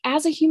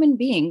as a human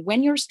being,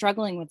 when you're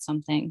struggling with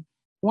something,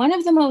 one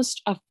of the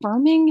most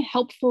affirming,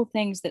 helpful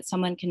things that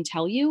someone can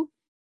tell you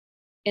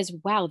is,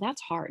 wow,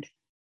 that's hard.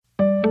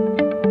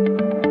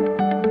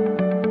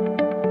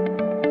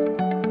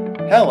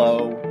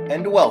 Hello,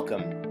 and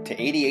welcome to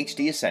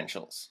ADHD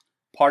Essentials,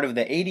 part of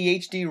the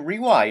ADHD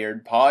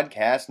Rewired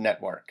podcast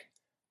network.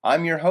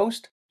 I'm your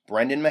host,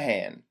 Brendan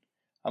Mahan.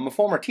 I'm a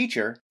former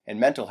teacher and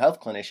mental health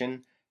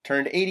clinician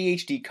turned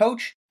ADHD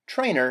coach,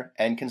 trainer,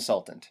 and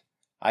consultant.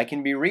 I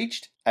can be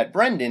reached at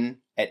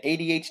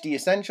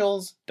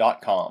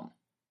brendan@adhdessentials.com.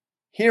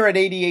 Here at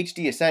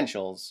ADHD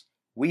Essentials,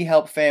 we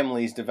help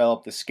families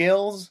develop the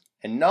skills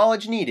and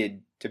knowledge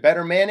needed to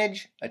better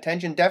manage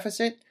attention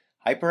deficit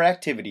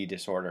hyperactivity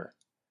disorder.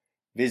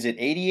 Visit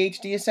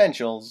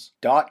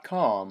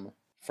ADHDessentials.com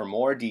for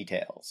more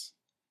details.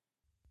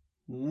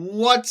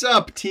 What's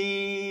up,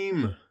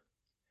 team?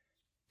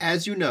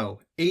 As you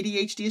know,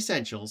 ADHD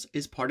Essentials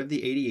is part of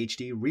the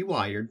ADHD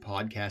Rewired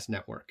podcast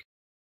network.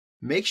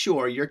 Make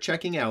sure you're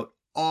checking out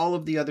all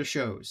of the other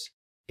shows: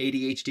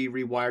 ADHD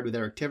Rewired with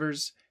Eric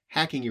Tivers,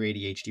 Hacking Your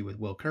ADHD with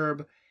Will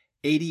Curb,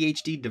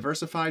 ADHD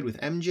Diversified with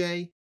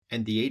MJ,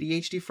 and the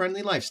ADHD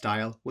Friendly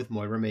Lifestyle with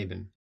Moira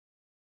Maben.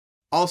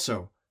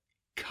 Also,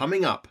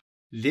 coming up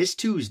this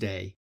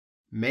Tuesday,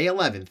 May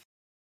 11th,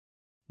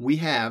 we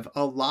have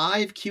a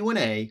live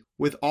Q&A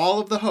with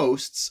all of the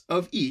hosts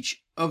of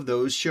each of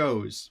those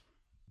shows.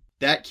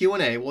 That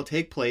Q&A will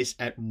take place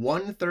at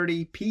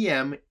 1:30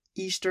 p.m.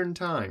 Eastern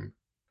Time.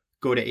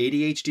 Go to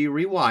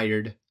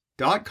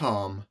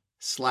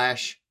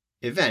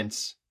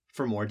adhdrewired.com/events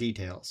for more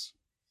details.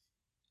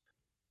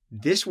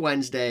 This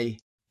Wednesday,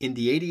 in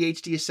the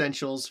ADHD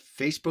Essentials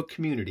Facebook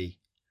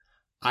community,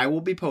 I will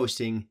be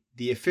posting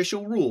the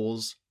official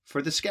rules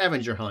for the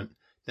scavenger hunt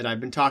that I've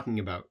been talking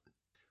about.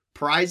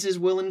 Prizes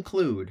will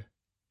include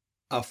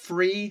a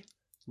free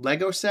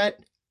Lego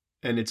set,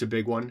 and it's a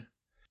big one,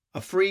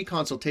 a free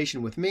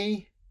consultation with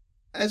me,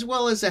 as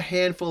well as a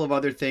handful of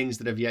other things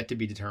that have yet to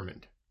be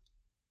determined.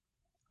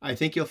 I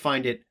think you'll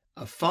find it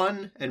a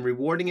fun and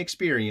rewarding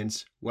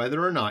experience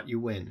whether or not you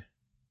win.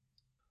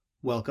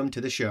 Welcome to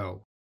the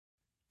show.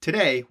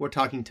 Today, we're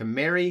talking to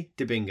Mary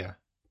Dibinga.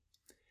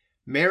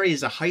 Mary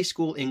is a high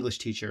school English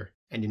teacher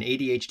and an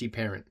ADHD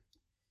parent.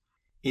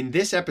 In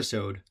this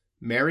episode,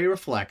 Mary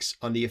reflects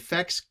on the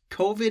effects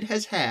COVID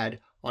has had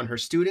on her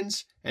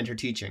students and her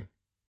teaching.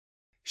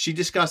 She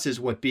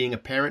discusses what being a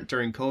parent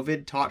during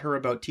COVID taught her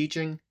about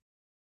teaching,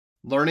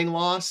 learning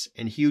loss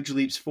and huge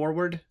leaps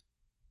forward,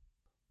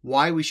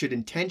 why we should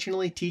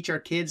intentionally teach our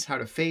kids how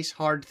to face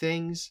hard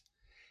things,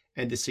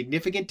 and the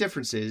significant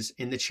differences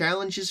in the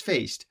challenges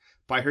faced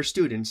by her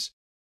students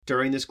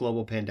during this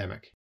global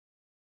pandemic.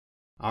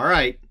 All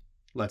right,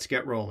 let's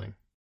get rolling.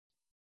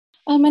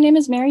 My name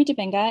is Mary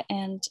Dibinga,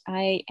 and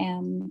I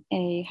am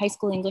a high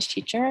school English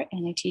teacher,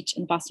 and I teach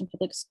in Boston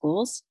Public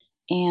Schools.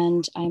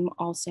 And I'm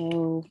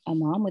also a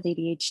mom with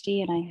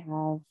ADHD, and I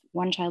have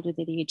one child with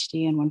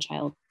ADHD and one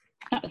child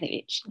not with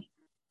ADHD.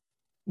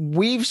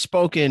 We've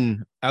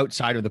spoken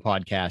outside of the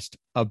podcast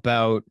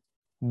about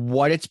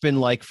what it's been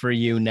like for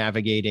you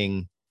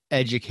navigating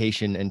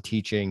education and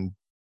teaching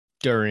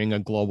during a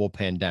global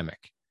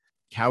pandemic.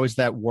 How has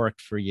that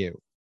worked for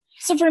you?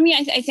 So for me,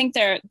 I think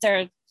there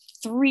are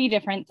three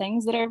different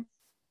things that are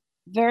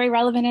very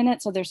relevant in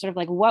it. So there's sort of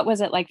like, what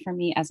was it like for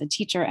me as a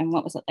teacher, and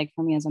what was it like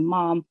for me as a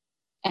mom?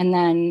 And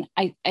then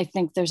I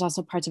think there's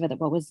also parts of it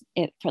that what was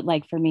it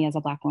like for me as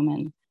a Black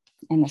woman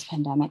in this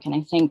pandemic. And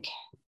I think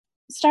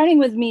starting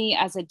with me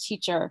as a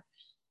teacher,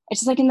 it's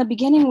just like in the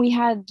beginning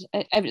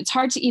it's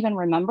hard to even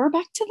remember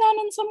back to then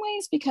in some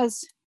ways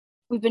because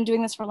we've been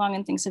doing this for long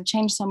and things have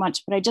changed so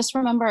much. But I just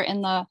remember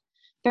in the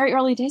very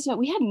early days of it,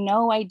 we had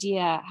no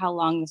idea how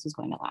long this was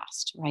going to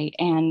last, right?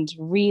 And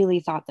really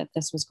thought that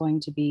this was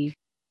going to be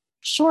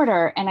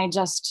shorter. And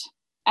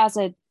as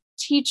a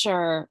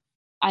teacher,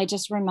 I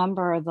just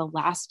remember the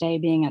last day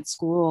being at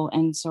school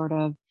and sort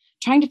of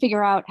trying to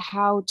figure out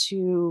how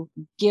to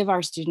give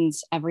our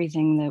students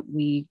everything that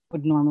we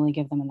would normally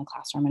give them in the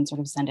classroom and sort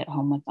of send it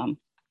home with them.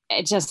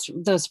 It just,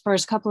 those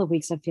first couple of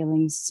weeks of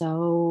feeling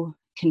so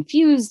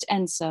confused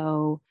and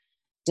so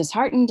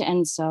disheartened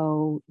and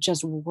so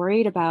just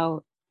worried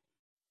about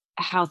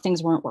how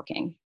things weren't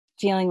working,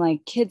 feeling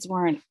like kids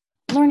weren't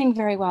learning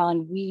very well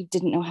and we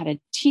didn't know how to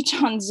teach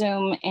on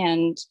Zoom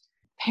and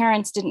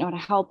parents didn't know how to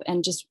help,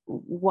 and just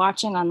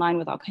watching online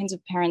with all kinds of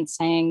parents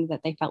saying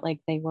that they felt like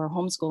they were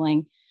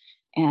homeschooling.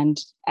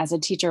 And as a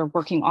teacher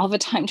working all the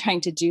time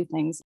trying to do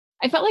things,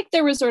 I felt like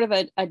there was sort of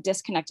a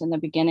disconnect in the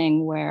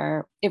beginning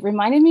where it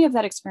reminded me of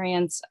that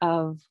experience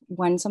of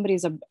when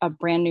somebody's a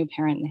brand new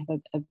parent and they have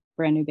a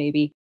brand new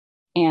baby.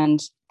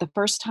 And the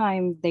first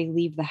time they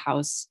leave the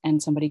house and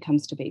somebody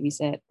comes to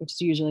babysit, which is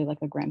usually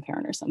like a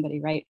grandparent or somebody,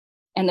 right?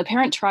 And the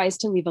parent tries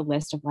to leave a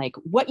list of like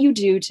what you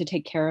do to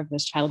take care of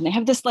this child. And they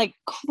have this like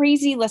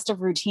crazy list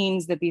of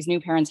routines that these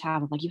new parents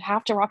have of like, you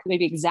have to rock the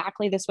baby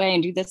exactly this way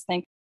and do this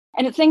thing.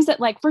 And it's things that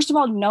like, first of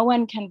all, no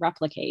one can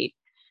replicate.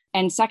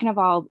 And second of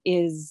all,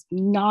 is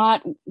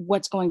not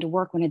what's going to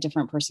work when a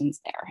different person's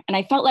there. And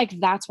I felt like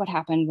that's what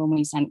happened when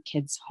we sent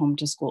kids home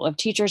to school. If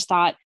teachers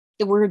thought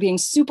that we were being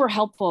super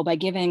helpful by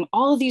giving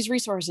all of these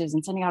resources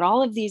and sending out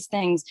all of these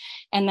things,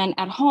 and then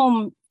at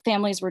home,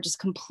 families were just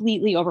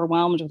completely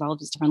overwhelmed with all of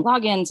these different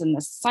logins and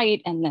this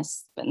site and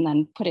this, and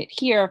then put it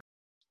here.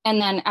 And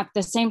then at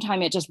the same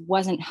time, it just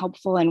wasn't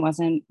helpful and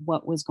wasn't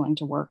what was going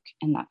to work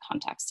in that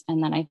context.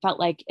 And then I felt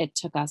like it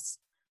took us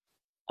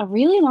a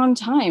really long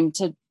time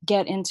to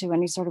get into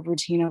any sort of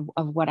routine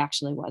of what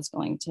actually was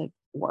going to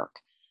work,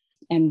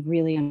 and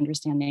really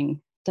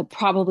understanding that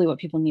probably what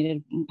people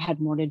needed had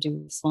more to do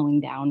with slowing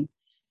down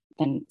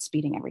than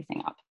speeding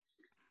everything up.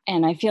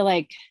 And I feel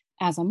like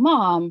as a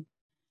mom,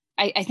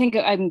 I think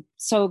I'm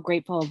so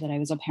grateful that I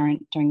was a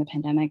parent during the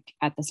pandemic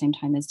at the same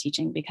time as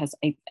teaching, because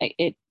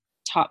it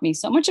taught me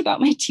so much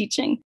about my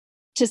teaching,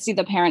 to see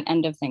the parent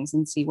end of things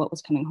and see what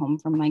was coming home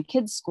from my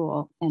kids'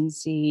 school and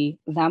see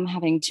them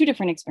having two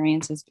different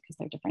experiences because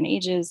they're different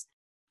ages,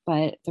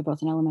 but they're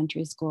both in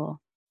elementary school.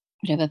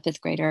 We have a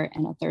fifth grader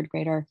and a third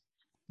grader.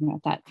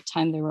 At that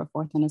time, they were a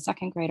fourth and a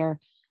second grader.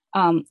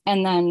 And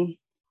then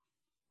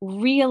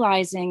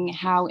realizing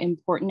how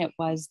important it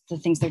was, the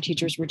things their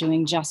teachers were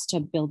doing just to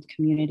build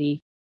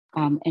community,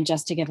 and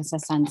just to give us a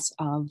sense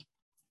of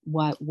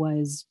what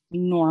was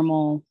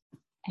normal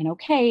and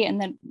okay.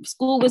 And then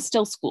school was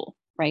still school.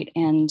 Right.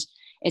 And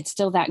it's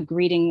still that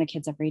greeting the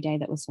kids every day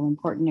that was so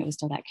important. It was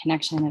still that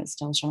connection. It was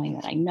still showing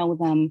that I know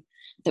them,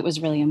 that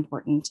was really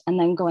important. And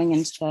then going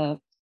into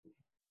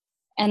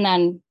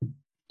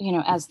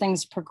as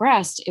things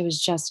progressed, it was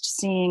just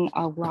seeing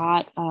a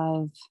lot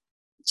of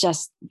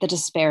just the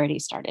disparity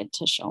started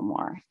to show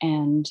more,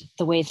 and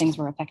the way things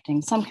were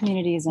affecting some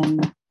communities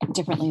and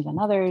differently than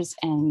others.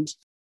 And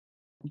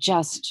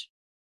just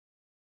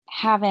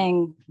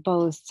having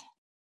both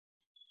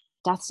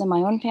deaths in my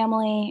own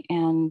family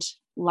and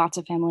lots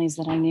of families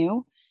that I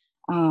knew,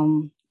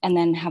 and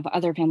then have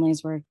other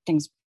families where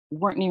things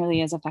weren't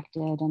nearly as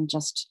affected, and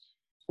just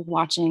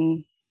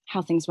watching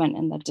how things went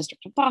in the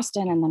District of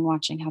Boston, and then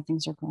watching how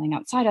things are going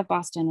outside of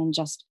Boston, and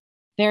just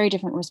very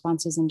different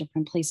responses in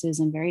different places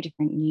and very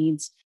different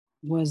needs,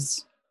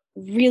 was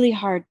really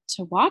hard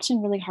to watch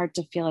and really hard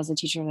to feel as a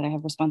teacher that I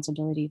have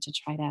responsibility to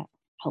try to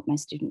help my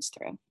students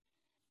through.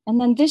 And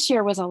then this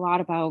year was a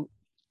lot about,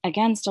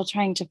 again, still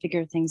trying to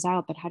figure things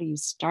out, but how do you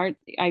start?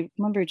 I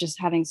remember just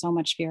having so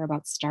much fear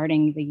about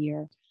starting the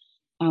year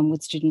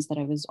with students that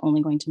I was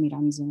only going to meet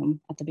on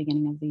Zoom at the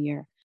beginning of the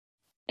year.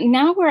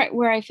 Now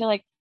where I feel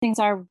like things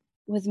are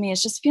with me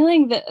is just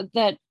feeling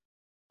that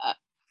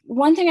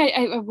one thing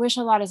I wish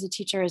a lot as a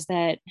teacher is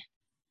that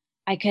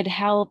I could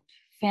help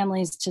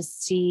families to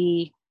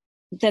see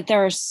that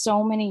there are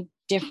so many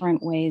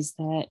different ways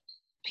that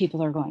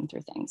people are going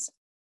through things.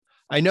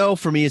 I know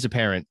for me as a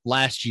parent,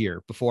 last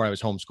year before I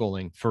was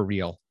homeschooling for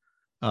real,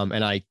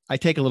 and I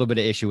take a little bit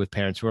of issue with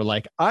parents who are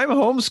like, I'm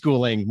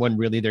homeschooling, when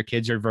really their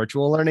kids are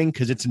virtual learning,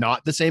 because it's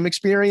not the same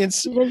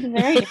experience. It is a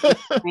very different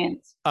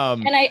experience.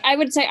 And I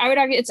would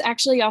argue it's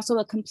actually also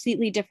a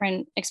completely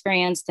different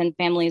experience than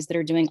families that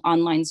are doing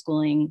online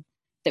schooling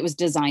that was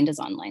designed as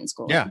online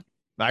schooling. Yeah,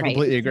 I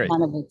completely agree.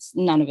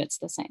 None of it's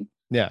the same.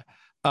 Yeah.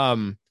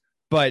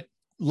 But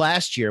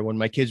last year when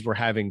my kids were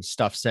having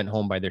stuff sent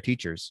home by their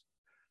teachers,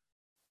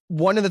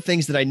 one of the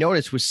things that I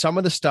noticed was some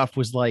of the stuff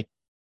was like,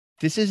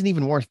 this isn't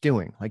even worth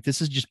doing. Like,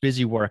 this is just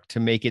busy work to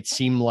make it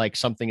seem like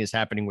something is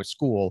happening with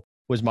school,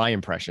 was my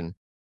impression.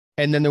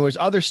 And then there was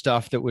other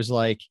stuff that was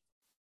like,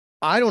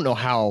 I don't know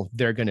how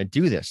they're going to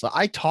do this.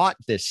 I taught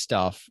this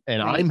stuff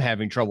and right. I'm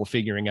having trouble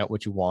figuring out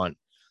what you want,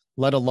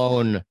 let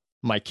alone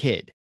my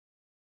kid.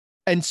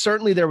 And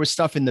certainly there was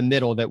stuff in the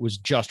middle that was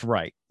just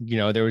right.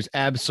 There was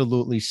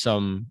absolutely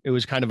it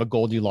was kind of a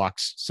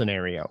Goldilocks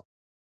scenario.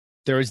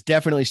 There was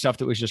definitely stuff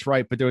that was just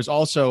right, but there was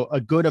also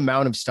a good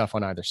amount of stuff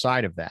on either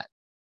side of that.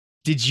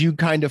 Did you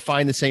kind of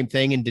find the same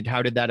thing, and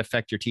how did that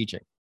affect your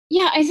teaching?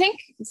 Yeah, I think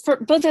for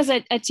both as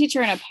a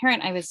teacher and a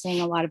parent, I was seeing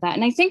a lot of that.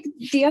 And I think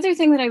the other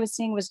thing that I was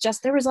seeing was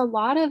just there was a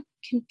lot of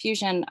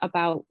confusion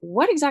about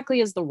what exactly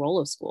is the role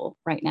of school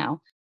right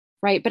now.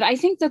 Right. But I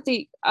think that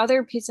the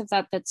other piece of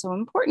that that's so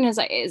important is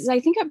I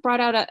think it brought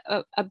out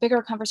a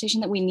bigger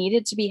conversation that we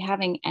needed to be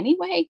having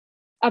anyway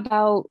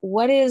about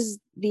what is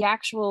the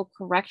actual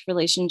correct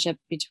relationship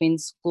between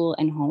school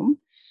and home.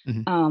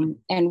 Mm-hmm.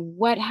 And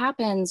what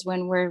happens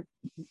when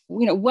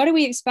what do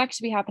we expect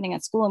to be happening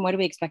at school and what do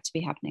we expect to be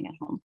happening at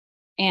home?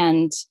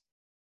 And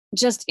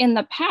just in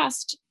the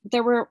past,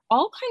 there were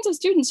all kinds of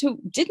students who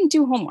didn't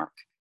do homework.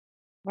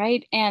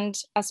 Right. And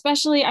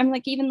especially, I'm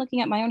like, even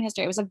looking at my own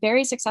history, I was a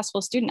very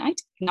successful student. I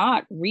did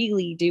not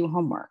really do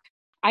homework.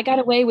 I got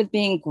away with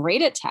being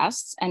great at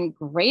tests and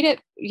great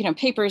at,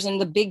 papers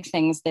and the big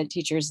things that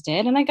teachers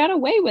did. And I got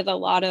away with a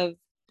lot of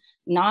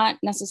not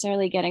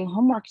necessarily getting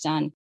homework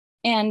done.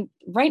 And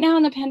right now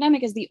in the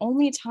pandemic is the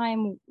only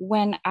time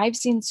when I've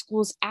seen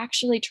schools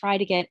actually try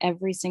to get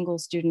every single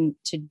student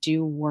to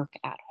do work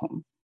at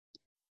home.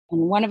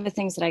 And one of the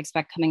things that I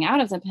expect coming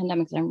out of the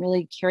pandemic that I'm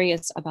really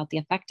curious about the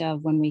effect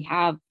of when we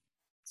have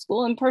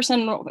school in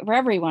person for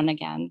everyone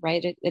again,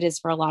 right? It is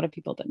for a lot of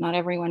people, but not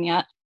everyone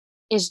yet,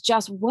 is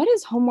just what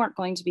is homework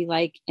going to be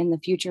like in the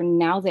future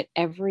now that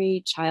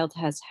every child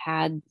has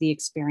had the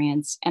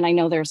experience? And I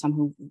know there are some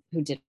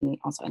who didn't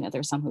also. I know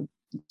there are some who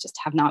just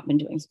have not been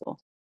doing school.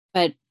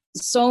 But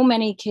so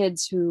many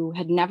kids who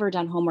had never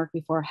done homework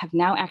before have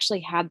now actually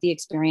had the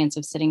experience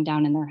of sitting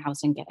down in their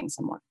house and getting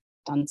some work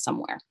done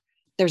somewhere.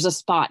 There's a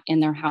spot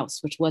in their house,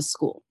 which was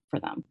school for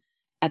them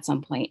at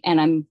some point. And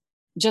I'm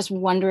just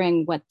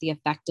wondering what the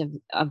effect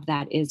of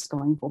that is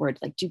going forward.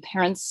 Like, do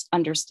parents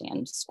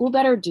understand school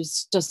better?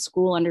 Does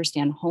school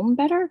understand home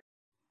better?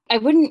 I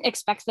wouldn't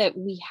expect that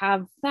we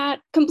have that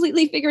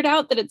completely figured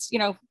out, that it's,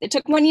 it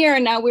took 1 year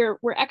and now we're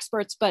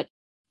experts, but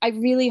I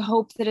really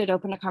hope that it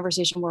opened a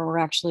conversation where we're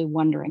actually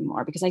wondering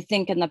more, because I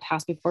think in the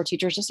past before,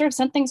 teachers just sort of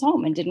sent things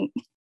home and didn't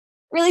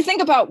really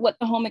think about what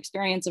the home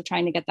experience of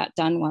trying to get that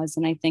done was.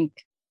 And I think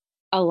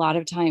a lot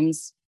of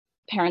times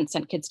parents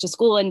sent kids to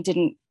school and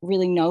didn't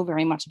really know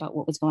very much about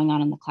what was going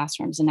on in the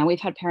classrooms. And now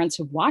we've had parents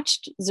who've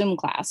watched Zoom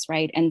class,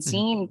 right, and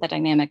seen the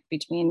dynamic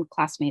between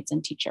classmates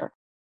and teacher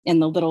and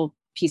the little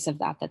piece of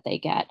that they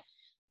get.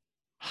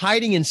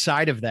 Hiding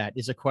inside of that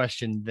is a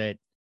question that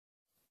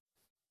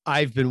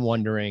I've been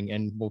wondering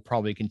and will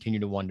probably continue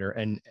to wonder.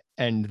 And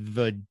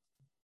the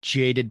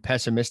jaded,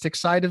 pessimistic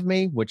side of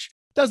me, which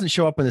doesn't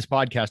show up in this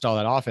podcast all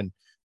that often,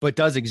 but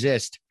does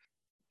exist,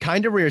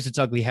 kind of rears its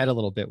ugly head a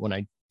little bit when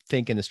I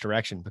think in this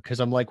direction, because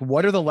I'm like,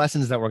 what are the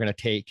lessons that we're going to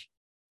take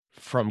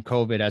from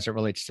COVID as it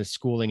relates to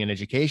schooling and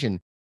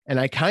education? And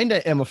I kind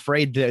of am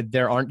afraid that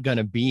there aren't going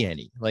to be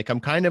any. Like, I'm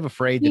kind of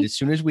afraid that as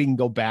soon as we can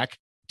go back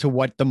to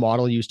what the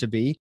model used to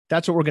be,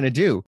 that's what we're going to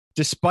do,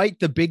 despite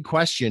the big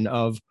question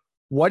of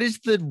what is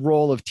the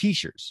role of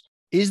teachers?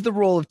 Is the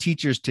role of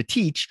teachers to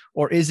teach,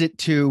 or is it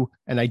to,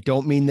 and I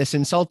don't mean this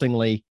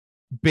insultingly,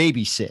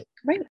 babysit?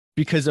 Right.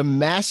 Because a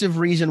massive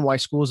reason why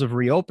schools have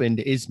reopened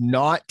is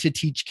not to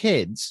teach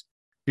kids,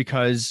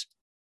 because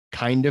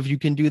kind of you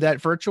can do that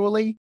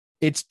virtually.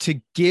 It's to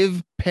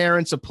give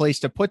parents a place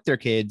to put their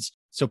kids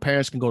so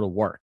parents can go to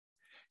work.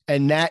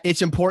 And that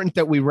it's important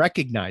that we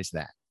recognize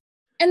that.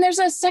 And there's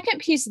a second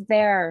piece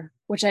there,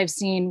 which I've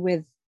seen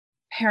with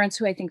parents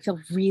who I think feel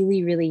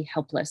really, really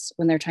helpless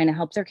when they're trying to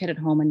help their kid at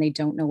home and they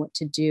don't know what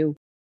to do,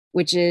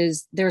 which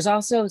is there's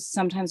also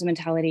sometimes a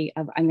mentality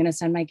of, I'm going to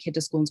send my kid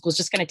to school and school's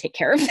just going to take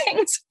care of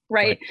things,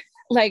 right?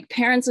 Like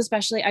parents,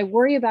 especially, I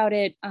worry about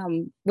it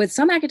with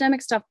some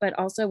academic stuff, but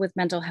also with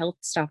mental health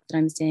stuff that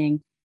I'm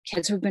seeing.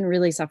 Kids who've been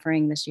really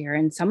suffering this year.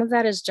 And some of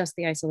that is just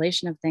the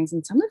isolation of things.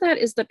 And some of that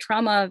is the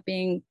trauma of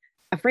being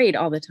afraid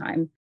all the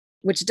time,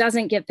 which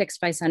doesn't get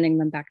fixed by sending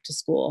them back to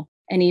school.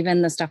 And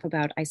even the stuff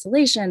about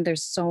isolation,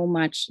 there's so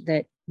much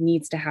that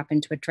needs to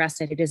happen to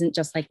address it. It isn't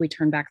just like we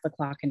turn back the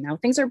clock and now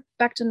things are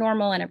back to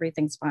normal and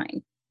everything's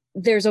fine.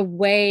 There's a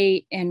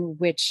way in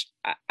which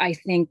I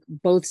think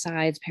both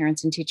sides,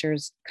 parents and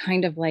teachers,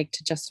 kind of like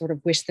to just sort of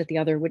wish that the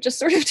other would just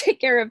sort of take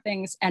care of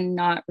things and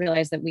not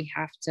realize that we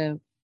have to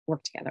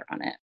work together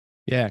on it.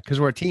 Yeah, because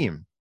we're a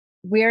team.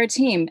 We're a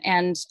team.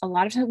 And a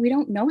lot of times we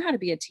don't know how to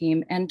be a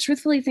team. And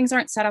truthfully, things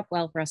aren't set up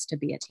well for us to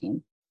be a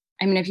team.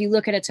 I mean, if you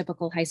look at a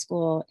typical high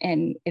school,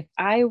 and if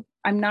I'm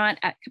not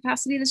at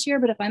capacity this year,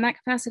 but if I'm at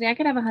capacity, I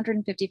could have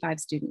 155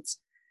 students.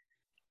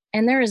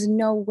 And there is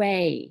no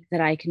way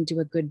that I can do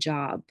a good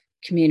job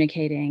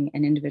communicating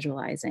and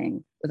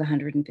individualizing with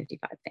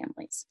 155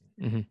 families.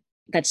 Mm-hmm.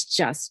 That's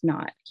just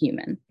not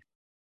human.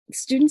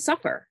 Students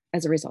suffer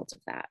as a result of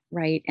that,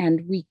 right?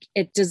 And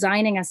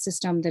designing a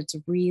system that's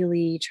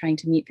really trying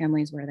to meet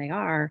families where they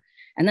are.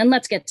 And then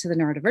let's get to the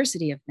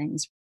neurodiversity of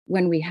things.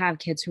 When we have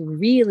kids who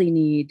really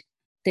need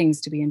things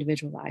to be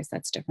individualized,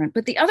 that's different.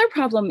 But the other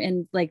problem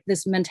in like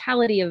this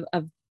mentality of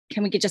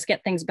can we just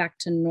get things back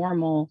to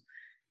normal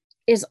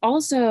is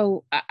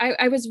also,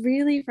 I was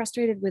really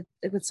frustrated with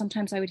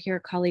sometimes I would hear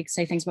colleagues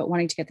say things about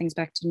wanting to get things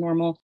back to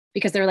normal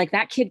because they're like,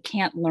 that kid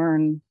can't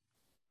learn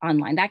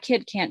online. That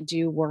kid can't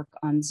do work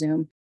on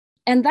Zoom.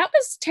 And that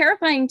was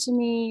terrifying to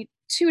me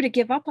too, to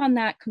give up on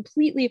that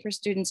completely for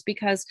students,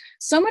 because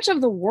so much of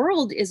the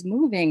world is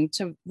moving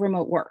to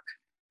remote work,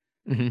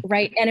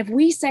 right? And if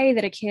we say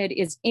that a kid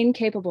is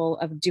incapable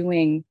of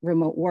doing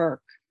remote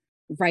work,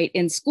 right,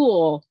 in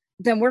school,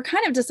 then we're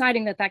kind of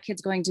deciding that that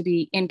kid's going to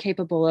be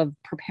incapable of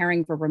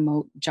preparing for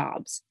remote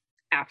jobs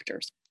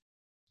after.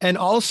 And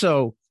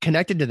also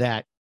connected to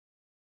that,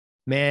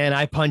 man,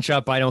 I punch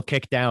up, I don't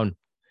kick down.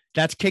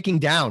 That's kicking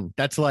down.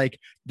 That's like,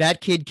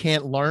 that kid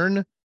can't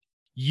learn.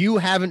 You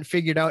haven't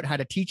figured out how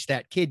to teach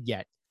that kid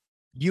yet.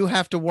 You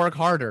have to work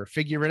harder,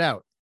 figure it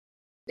out.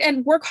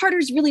 And work harder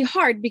is really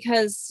hard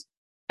because,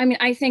 I mean,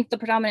 I think the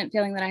predominant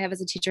feeling that I have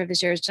as a teacher of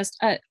this year is just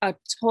a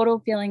total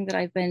feeling that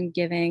I've been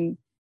giving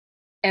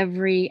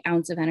every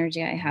ounce of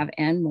energy I have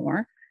and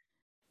more,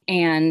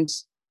 and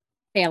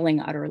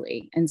failing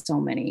utterly in so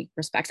many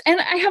respects. And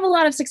I have a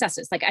lot of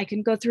successes. Like I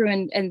can go through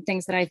and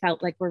things that I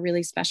felt like were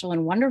really special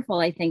and wonderful.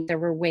 I think there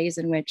were ways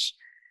in which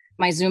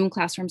My Zoom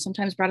classroom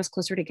sometimes brought us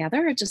closer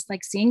together, just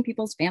like seeing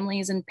people's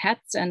families and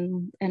pets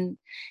and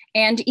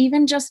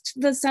even just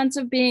the sense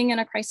of being in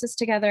a crisis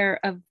together,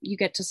 of you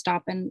get to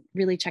stop and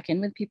really check in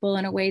with people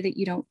in a way that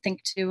you don't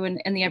think to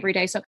in the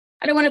everyday. So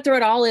I don't want to throw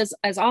it all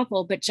as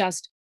awful, but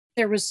just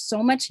there was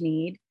so much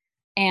need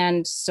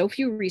and so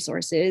few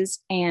resources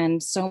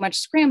and so much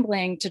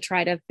scrambling to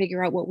try to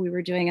figure out what we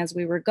were doing as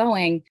we were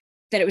going,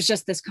 that it was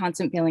just this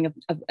constant feeling of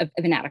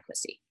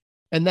inadequacy.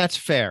 And that's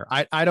fair.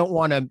 I don't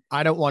want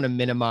to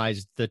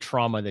minimize the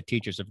trauma that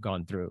teachers have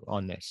gone through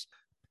on this.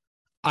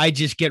 I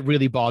just get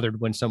really bothered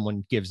when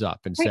someone gives up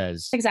and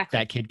says, exactly,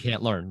 that kid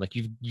can't learn. Like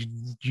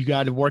you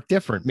got to work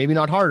different, maybe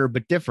not harder,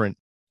 but different.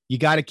 You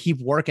got to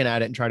keep working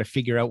at it and try to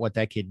figure out what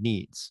that kid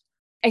needs.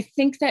 I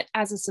think that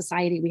as a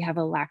society, we have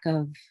a lack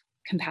of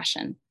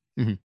compassion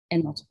in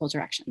multiple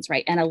directions,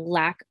 right? And a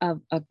lack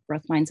of a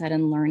growth mindset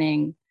and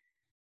learning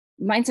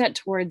mindset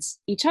towards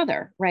each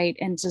other, right?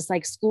 And just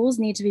like schools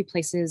need to be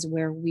places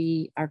where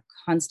we are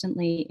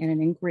constantly in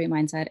an inquiry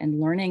mindset and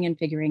learning and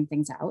figuring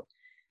things out.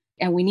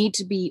 And we need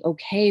to be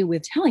okay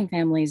with telling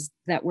families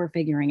that we're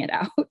figuring it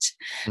out,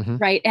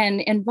 right?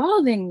 And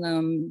involving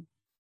them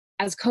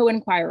as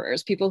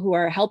co-inquirers, people who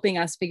are helping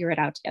us figure it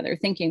out together,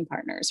 thinking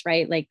partners,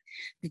 right? Like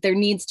there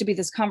needs to be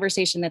this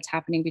conversation that's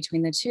happening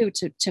between the two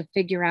to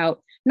figure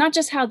out not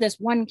just how this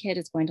one kid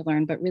is going to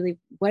learn, but really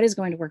what is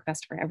going to work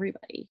best for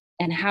everybody.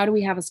 And how do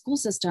we have a school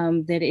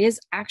system that is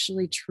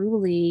actually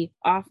truly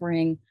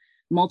offering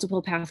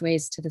multiple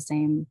pathways to the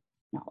same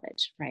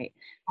knowledge, right?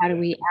 How do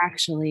we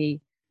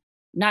actually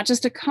not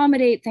just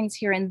accommodate things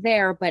here and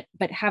there, but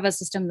have a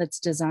system that's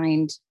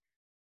designed,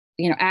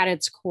 at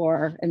its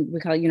core, and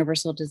we call it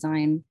universal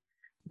design,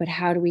 but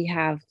how do we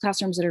have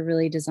classrooms that are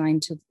really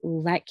designed to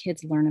let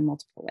kids learn in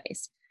multiple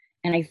ways?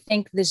 And I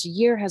think this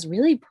year has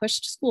really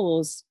pushed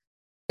schools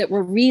that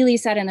were really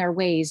set in their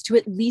ways to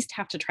at least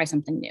have to try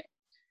something new.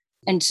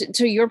 And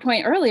to your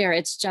point earlier,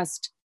 it's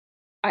just,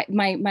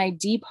 my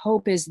deep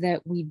hope is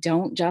that we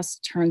don't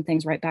just turn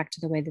things right back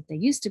to the way that they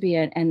used to be.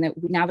 And that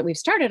now that we've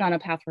started on a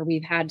path where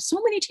we've had so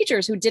many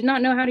teachers who did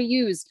not know how to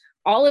use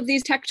all of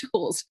these tech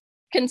tools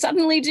can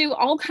suddenly do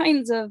all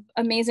kinds of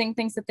amazing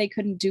things that they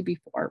couldn't do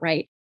before,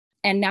 right?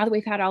 And now that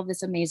we've had all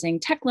this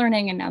amazing tech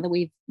learning, and now that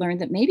we've learned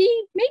that maybe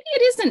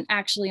it isn't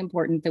actually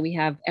important that we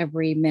have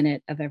every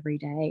minute of every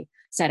day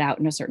set out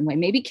in a certain way.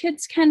 Maybe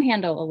kids can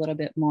handle a little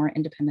bit more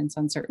independence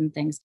on certain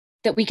things,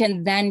 that we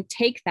can then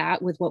take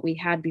that with what we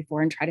had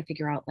before and try to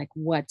figure out like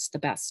what's the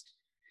best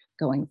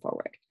going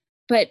forward.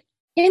 But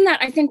in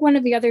that, I think one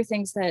of the other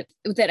things that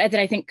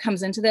I think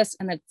comes into this,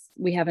 and that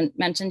we haven't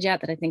mentioned yet,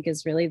 that I think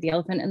is really the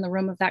elephant in the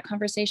room of that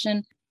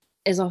conversation,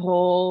 is a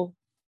whole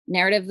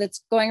narrative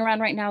that's going around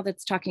right now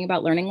that's talking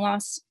about learning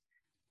loss,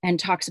 and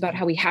talks about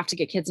how we have to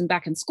get kids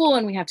back in school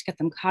and we have to get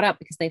them caught up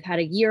because they've had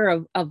a year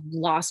of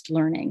lost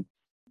learning.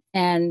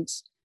 And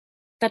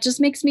that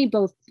just makes me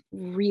both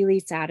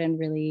really sad and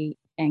really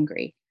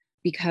angry,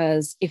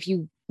 because if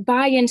you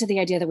buy into the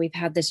idea that we've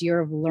had this year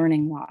of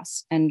learning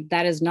loss, and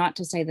that is not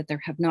to say that there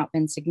have not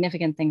been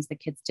significant things that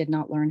kids did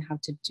not learn how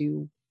to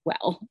do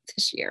well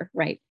this year,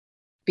 right?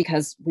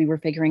 Because we were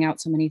figuring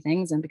out so many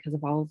things, and because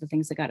of all of the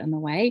things that got in the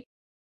way,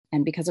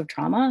 and because of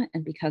trauma,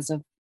 and because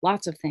of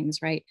lots of things,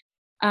 right?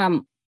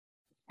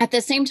 At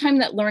the same time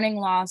that learning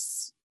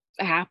loss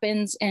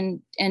happens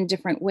in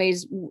different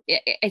ways,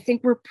 I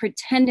think we're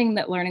pretending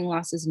that learning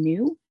loss is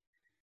new.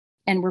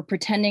 And we're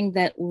pretending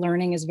that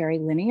learning is very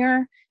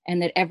linear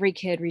and that every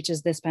kid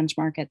reaches this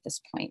benchmark at this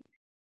point.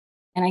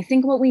 And I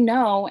think what we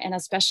know, and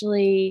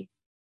especially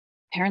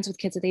parents with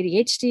kids with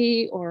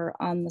ADHD or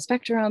on the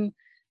spectrum,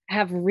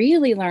 have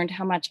really learned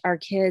how much our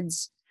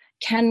kids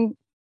can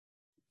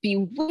be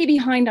way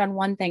behind on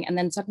one thing and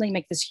then suddenly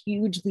make this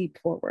huge leap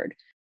forward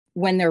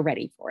when they're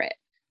ready for it.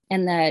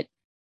 And that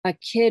a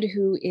kid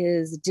who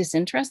is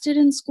disinterested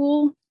in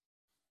school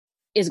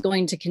is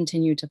going to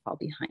continue to fall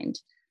behind.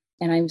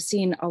 And I've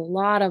seen a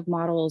lot of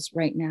models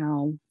right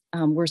now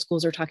where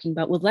schools are talking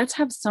about, well, let's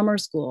have summer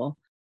school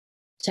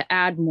to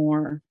add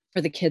more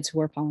for the kids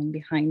who are falling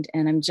behind.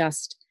 And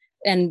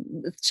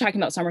talking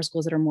about summer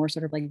schools that are more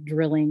sort of like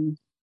drilling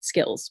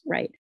skills,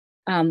 right?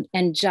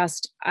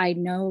 I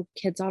know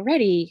kids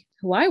already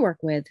who I work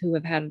with who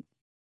have had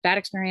bad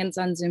experience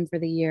on Zoom for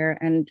the year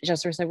and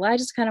just sort of said, well, I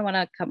just kind of want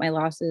to cut my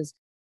losses.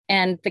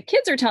 And the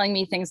kids are telling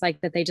me things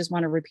like that they just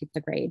want to repeat the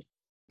grade,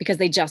 because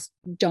they just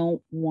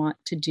don't want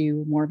to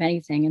do more of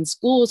anything. And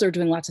schools are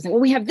doing lots of things. Well,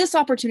 we have this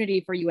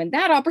opportunity for you and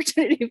that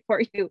opportunity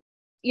for you,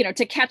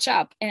 to catch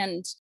up.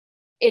 And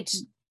it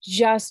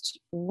just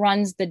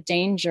runs the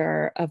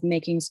danger of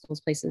making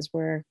schools places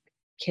where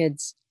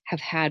kids have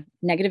had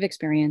negative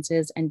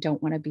experiences and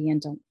don't want to be and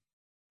don't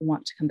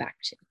want to come back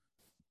to.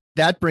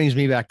 That brings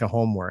me back to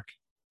homework.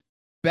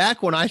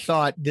 Back when I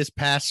thought this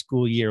past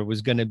school year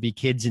was going to be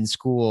kids in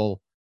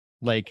school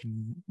like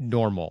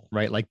normal,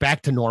 right? Like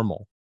back to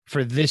normal.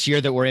 For this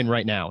year that we're in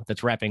right now,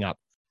 that's wrapping up.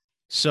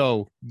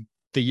 So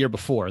the year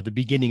before, the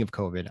beginning of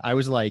COVID, I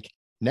was like,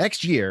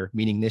 next year,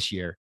 meaning this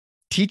year,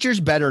 teachers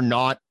better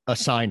not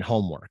assign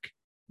homework,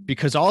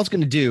 because all it's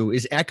going to do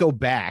is echo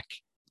back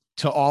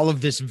to all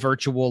of this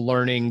virtual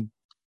learning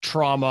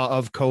trauma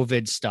of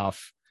COVID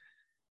stuff,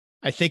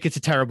 I think it's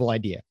a terrible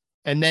idea.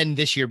 And then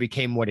this year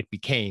became what it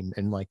became.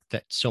 And like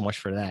that, so much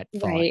for that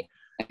thought. Right.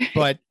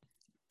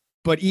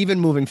 But even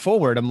moving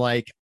forward, I'm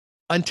like,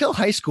 until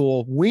high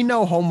school, we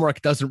know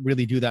homework doesn't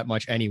really do that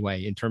much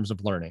anyway in terms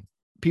of learning.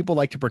 People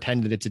like to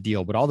pretend that it's a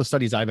deal, but all the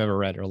studies I've ever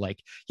read are like,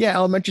 yeah,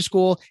 elementary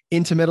school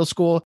into middle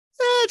school,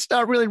 it's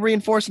not really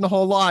reinforcing a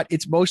whole lot.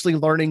 It's mostly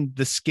learning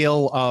the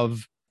skill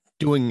of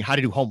doing how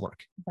to do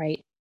homework.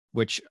 Right.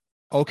 Which,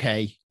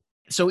 okay.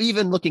 So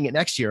even looking at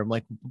next year, I'm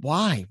like,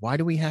 why? Why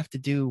do we have to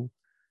do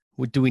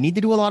we need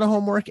to do a lot of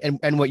homework?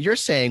 And what you're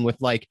saying with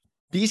like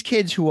these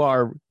kids who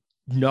are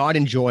not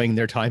enjoying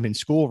their time in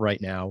school right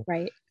now,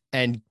 right,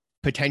 and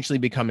potentially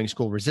becoming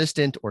school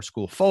resistant or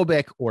school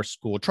phobic or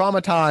school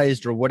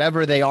traumatized or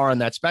whatever they are on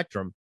that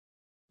spectrum,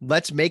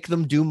 let's make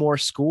them do more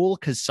school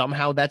because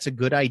somehow that's a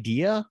good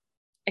idea.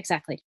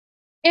 Exactly.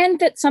 And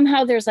that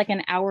somehow there's like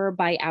an hour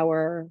by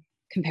hour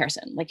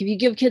comparison. Like if you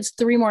give kids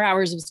 3 more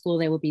hours of school,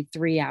 they will be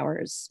 3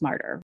 hours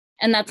smarter.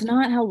 And that's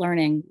not how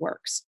learning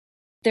works.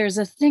 There's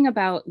a thing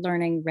about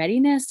learning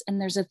readiness,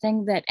 and there's a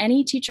thing that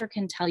any teacher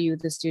can tell you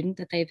the student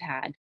that they've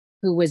had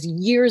who was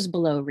years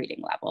below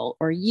reading level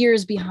or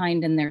years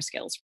behind in their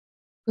skills,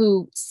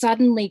 who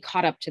suddenly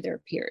caught up to their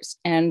peers.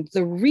 And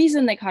the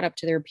reason they caught up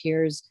to their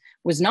peers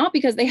was not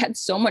because they had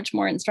so much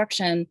more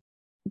instruction,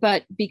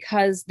 but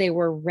because they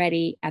were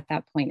ready at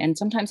that point. And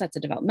sometimes that's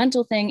a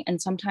developmental thing. And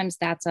sometimes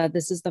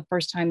this is the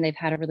first time they've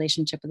had a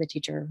relationship with a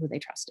teacher who they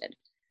trusted.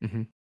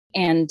 Mm-hmm.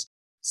 And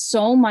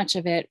so much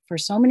of it for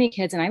so many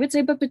kids, and I would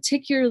say, but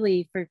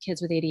particularly for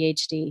kids with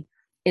ADHD,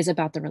 is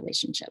about the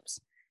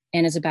relationships.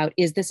 And is about,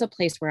 is this a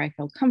place where I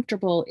feel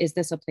comfortable? Is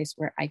this a place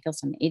where I feel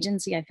some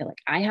agency? I feel like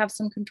I have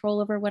some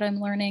control over what I'm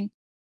learning.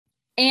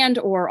 And,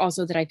 or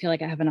also that I feel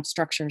like I have enough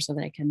structure so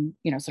that I can,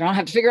 so I don't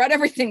have to figure out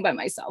everything by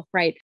myself,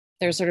 right?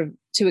 There's sort of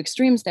 2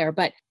 extremes there.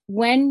 But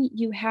when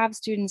you have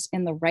students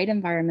in the right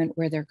environment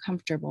where they're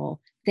comfortable,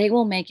 they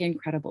will make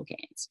incredible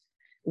gains.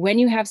 When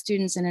you have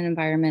students in an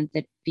environment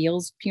that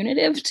feels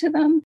punitive to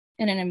them,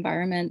 in an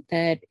environment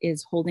that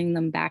is holding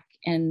them back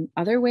in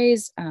other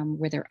ways,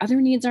 where their other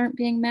needs aren't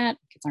being met,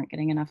 kids aren't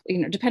getting enough,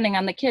 depending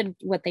on the kid,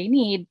 what they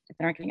need, if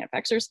they're not getting enough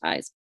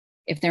exercise,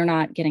 if they're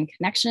not getting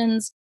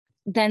connections,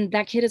 then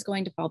that kid is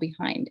going to fall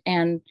behind.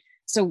 And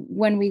so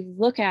when we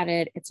look at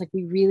it, it's like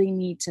we really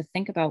need to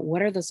think about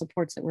what are the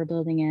supports that we're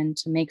building in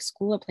to make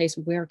school a place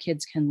where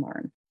kids can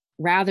learn,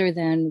 rather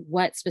than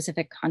what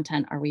specific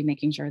content are we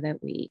making sure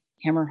that we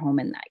hammer home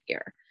in that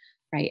year.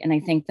 Right. And I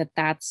think that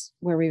that's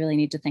where we really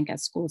need to think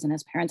as schools and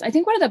as parents. I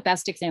think one of the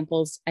best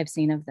examples I've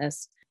seen of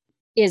this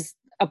is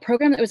a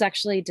program that was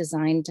actually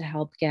designed to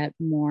help get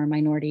more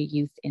minority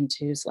youth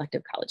into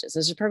selective colleges.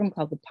 There's a program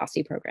called the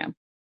Posse program.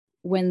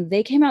 When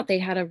they came out, they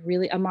had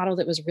a model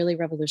that was really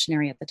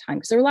revolutionary at the time,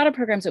 because there were a lot of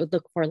programs that would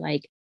look for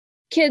like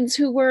kids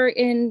who were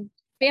in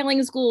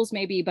failing schools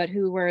maybe, but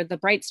who were the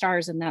bright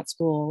stars in that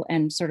school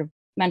and sort of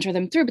mentor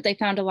them through. But they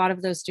found a lot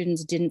of those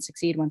students didn't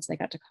succeed once they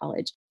got to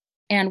college.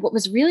 And what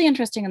was really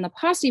interesting in the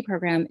Posse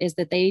program is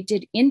that they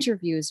did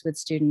interviews with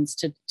students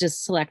to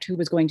just select who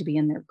was going to be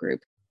in their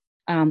group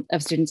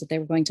of students that they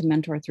were going to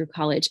mentor through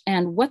college.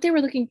 And what they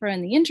were looking for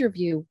in the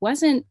interview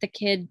wasn't the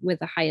kid with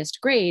the highest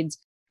grades.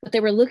 What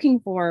they were looking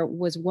for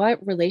was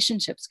what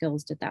relationship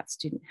skills did that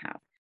student have?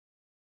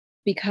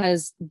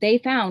 Because they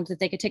found that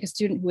they could take a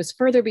student who was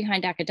further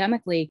behind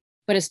academically,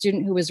 but a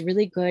student who was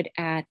really good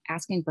at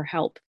asking for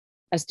help,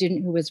 a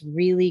student who was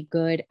really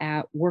good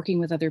at working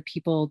with other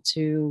people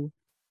to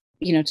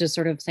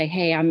sort of say,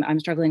 hey, I'm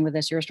struggling with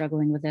this, you're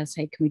struggling with this.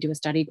 Hey, can we do a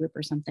study group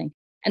or something?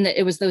 And that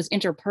it was those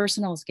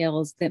interpersonal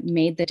skills that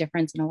made the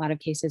difference in a lot of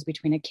cases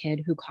between a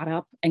kid who caught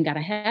up and got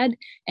ahead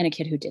and a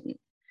kid who didn't.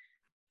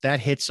 That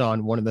hits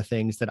on one of the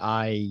things that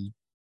I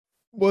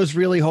was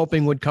really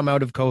hoping would come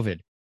out of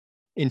COVID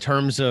in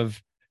terms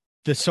of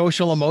the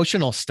social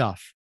emotional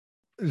stuff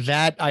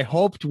that I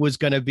hoped was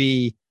going to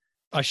be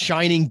a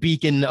shining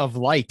beacon of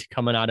light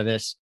coming out of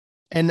this.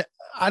 And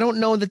I don't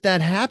know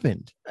that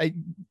happened.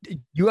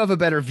 You have a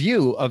better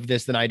view of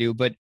this than I do,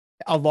 but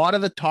a lot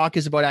of the talk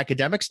is about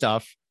academic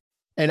stuff.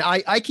 And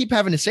I keep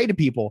having to say to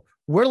people,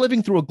 we're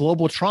living through a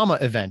global trauma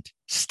event.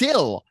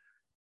 Still,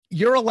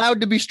 you're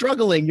allowed to be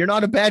struggling. You're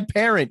not a bad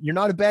parent. You're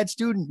not a bad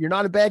student. You're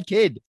not a bad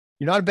kid.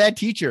 You're not a bad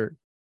teacher.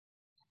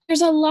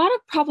 There's a lot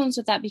of problems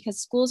with that because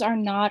schools are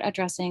not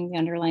addressing the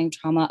underlying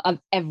trauma of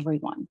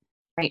everyone,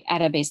 right,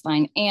 at a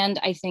baseline. And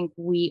I think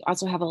we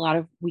also have a lot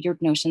of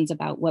weird notions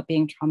about what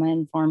being trauma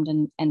informed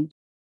and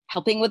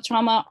helping with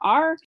trauma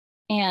are.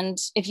 And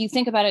if you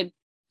think about it,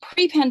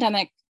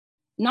 pre-pandemic,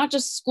 not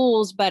just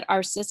schools, but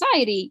our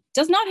society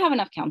does not have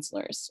enough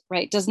counselors,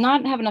 right? Does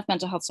not have enough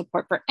mental health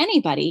support for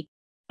anybody.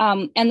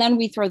 And then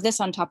we throw this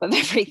on top of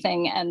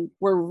everything and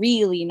we're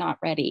really not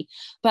ready.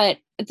 But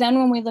then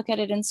when we look at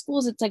it in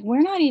schools, it's like,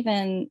 we're not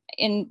even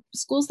in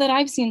schools that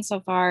I've seen so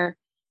far,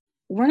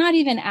 we're not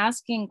even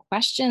asking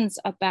questions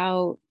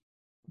about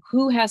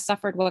who has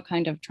suffered what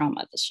kind of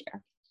trauma this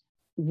year.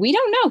 We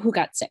don't know who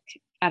got sick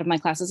out of my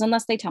classes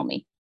unless they tell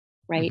me,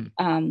 right?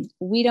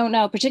 We don't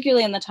know,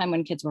 particularly in the time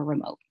when kids were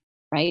remote,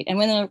 right? And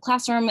when in the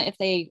classroom, if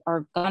they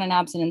are gone and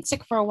absent and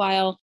sick for a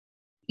while,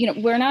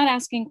 we're not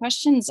asking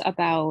questions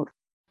about,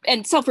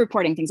 and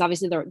self-reporting things.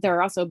 Obviously, there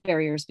are also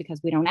barriers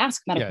because we don't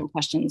ask medical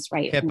questions,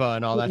 right? HIPAA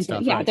and all that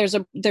stuff. Yeah,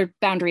 right. there are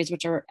boundaries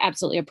which are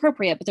absolutely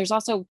appropriate, but there's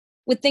also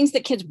with things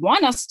that kids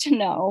want us to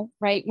know,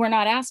 right? We're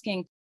not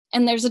asking.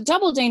 And there's a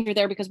double danger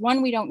there because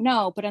one, we don't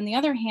know, but on the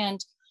other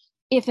hand,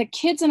 if a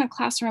kid's in a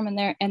classroom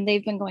and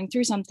they've been going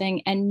through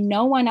something and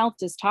no one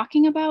else is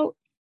talking about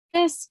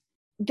this,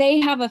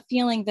 they have a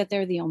feeling that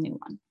they're the only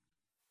one.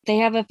 They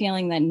have a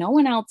feeling that no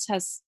one else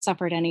has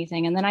suffered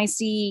anything. And then I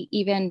see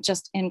even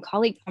just in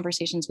colleague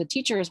conversations with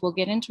teachers, we'll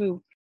get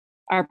into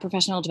our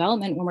professional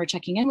development when we're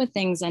checking in with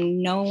things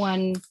and no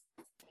one,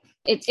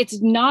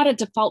 it's not a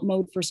default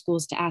mode for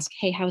schools to ask,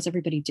 hey, how's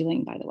everybody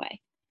doing, by the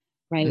way,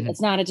 right? It's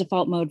not a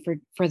default mode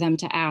for them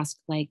to ask,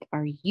 like,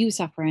 are you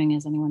suffering?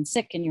 Is anyone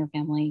sick in your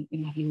family?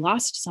 Have you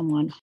lost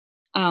someone?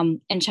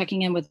 And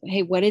checking in with,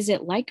 hey, what is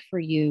it like for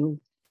you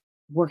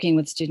working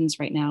with students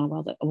right now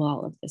while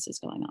all of this is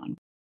going on?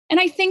 And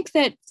I think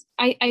that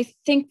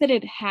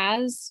it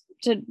has,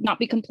 to not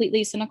be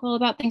completely cynical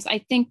about things, I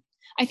think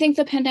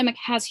the pandemic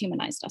has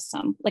humanized us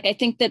some. Like, I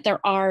think that there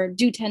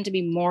do tend to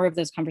be more of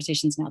those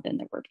conversations now than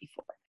there were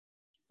before,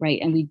 right?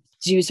 And we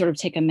do sort of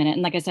take a minute.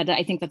 And like I said,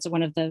 I think that's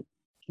one of the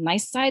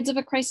nice sides of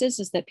a crisis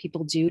is that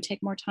people do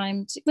take more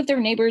time with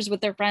their neighbors,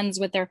 with their friends,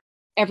 with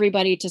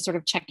everybody to sort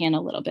of check in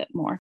a little bit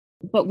more.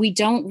 But we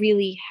don't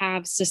really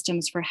have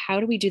systems for how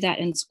do we do that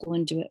in school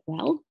and do it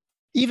well.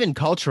 Even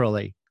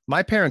culturally,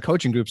 my parent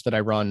coaching groups that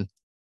I run,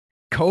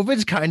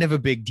 COVID's kind of a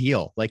big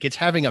deal. Like, it's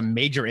having a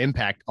major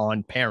impact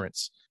on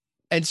parents.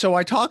 And so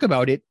I talk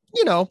about it,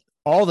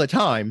 all the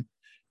time.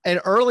 And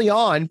early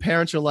on,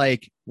 parents are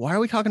like, why are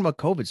we talking about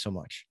COVID so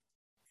much?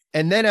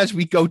 And then as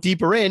we go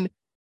deeper in,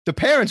 the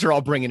parents are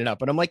all bringing it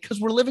up. And I'm like, because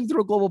we're living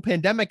through a global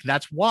pandemic.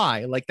 That's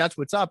why. Like, that's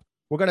what's up.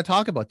 We're going to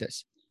talk about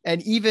this.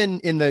 And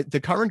even in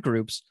the current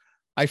groups,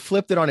 I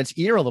flipped it on its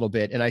ear a little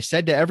bit. And I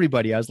said to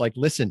everybody, I was like,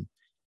 listen,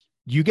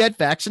 you get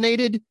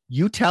vaccinated,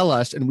 you tell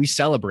us, and we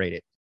celebrate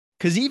it.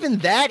 Because even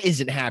that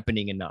isn't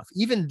happening enough.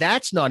 Even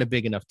that's not a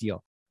big enough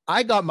deal.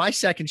 I got my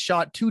second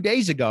shot 2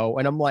 days ago,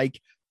 and I'm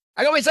like,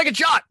 I got my second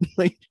shot.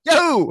 Like,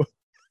 yo!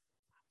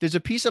 There's a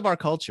piece of our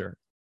culture,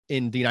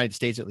 in the United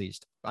States at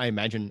least, I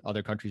imagine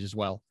other countries as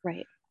well,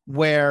 right,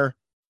 where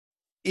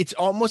it's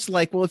almost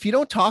like, well, if you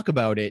don't talk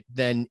about it,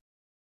 then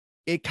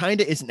it kind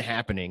of isn't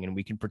happening, and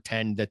we can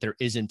pretend that there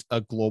isn't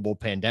a global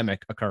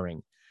pandemic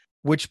occurring,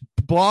 which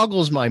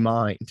boggles my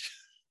mind.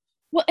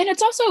 Well, and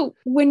it's also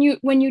when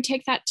you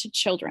take that to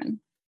children,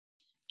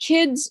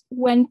 kids,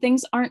 when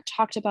things aren't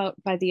talked about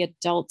by the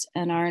adult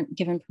and aren't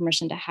given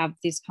permission to have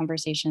these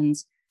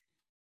conversations,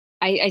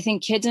 I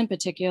think kids in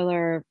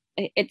particular,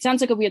 it sounds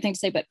like a weird thing to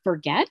say, but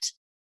forget.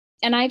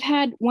 And I've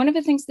had, one of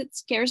the things that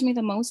scares me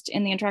the most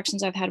in the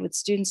interactions I've had with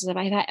students is that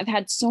I've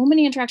had so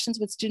many interactions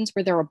with students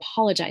where they're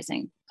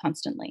apologizing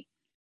constantly.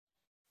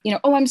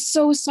 Oh, I'm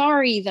so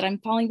sorry that I'm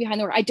falling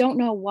behind the work. I don't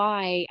know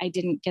why I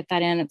didn't get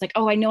that in. It's like,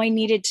 oh, I know I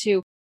needed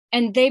to.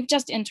 And they've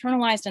just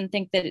internalized and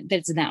think that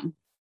it's them,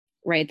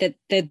 right?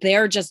 That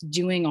they're just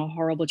doing a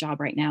horrible job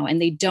right now.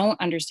 And they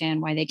don't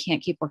understand why they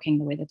can't keep working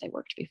the way that they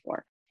worked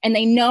before. And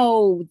they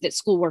know that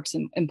schoolwork's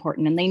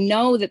important, and they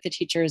know that the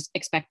teacher is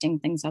expecting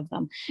things of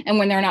them. And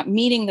when they're not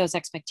meeting those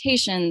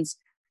expectations,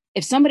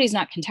 if somebody's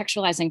not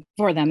contextualizing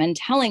for them and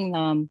telling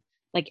them,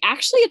 like,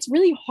 actually, it's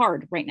really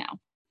hard right now,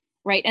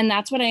 right? And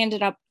that's what I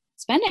ended up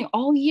spending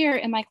all year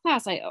in my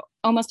class.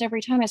 Almost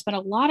every time I spent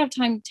a lot of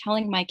time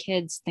telling my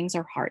kids things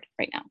are hard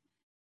right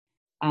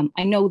now.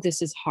 I know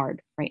this is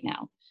hard right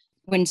now.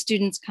 When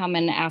students come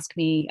and ask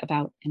me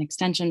about an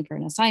extension for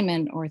an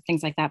assignment or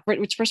things like that,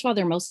 which first of all,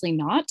 they're mostly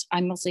not,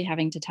 I'm mostly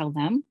having to tell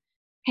them,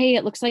 hey,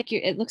 it looks like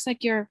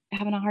you're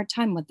having a hard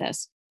time with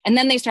this. And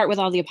then they start with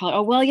all the apologies.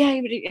 Oh, well,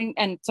 yeah.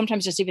 And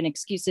sometimes just even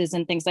excuses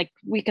and things like,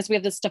 because we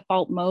have this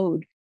default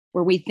mode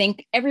where we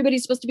think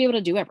everybody's supposed to be able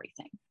to do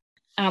everything.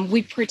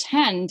 We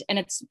pretend, and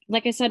it's,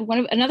 like I said,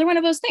 another one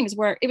of those things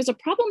where it was a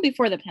problem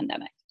before the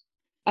pandemic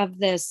of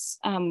this.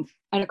 I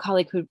had a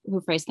colleague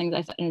who phrased things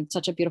I thought in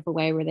such a beautiful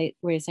way where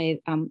they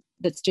say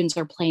that students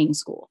are playing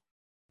school.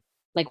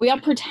 Like, we all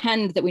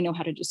pretend that we know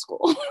how to do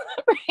school,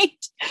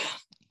 right?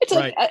 It's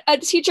right. Like a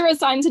teacher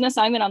assigns an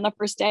assignment on the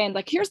first day and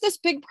like, here's this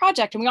big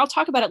project. And we all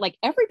talk about it like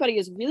everybody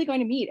is really going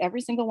to meet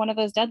every single one of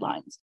those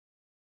deadlines,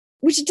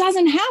 which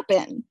doesn't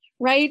happen,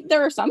 right?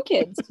 There are some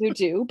kids who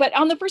do, but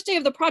on the first day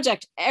of the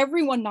project,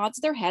 everyone nods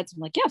their heads. I'm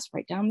like, yes,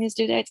 write down these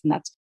due dates. And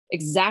that's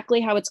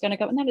exactly how it's going to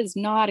go. And that is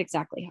not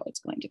exactly how it's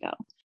going to go.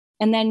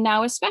 And then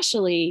now,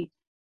 especially,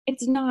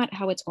 it's not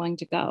how it's going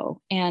to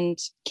go. And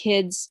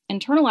kids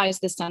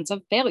internalize this sense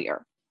of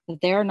failure,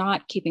 that they're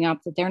not keeping up,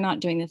 that they're not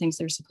doing the things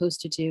they're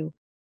supposed to do.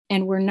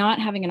 And we're not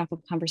having enough of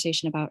a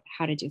conversation about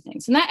how to do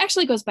things. And that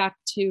actually goes back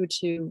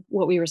to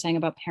what we were saying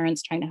about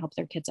parents trying to help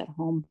their kids at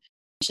home.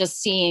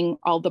 Just seeing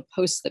all the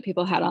posts that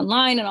people had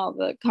online and all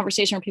the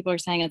conversation where people are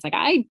saying, it's like,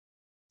 I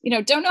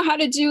don't know how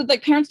to do,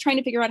 like parents trying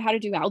to figure out how to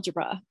do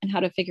algebra and how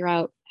to figure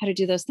out how to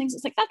do those things.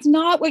 It's like, that's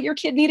not what your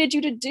kid needed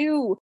you to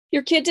do.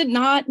 Your kid did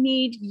not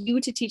need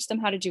you to teach them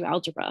how to do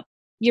algebra.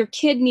 Your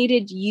kid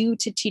needed you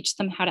to teach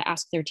them how to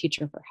ask their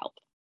teacher for help.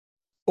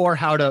 Or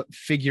how to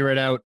figure it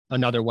out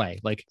another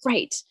way. Like,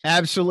 right.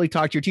 Absolutely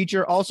talk to your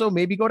teacher. Also,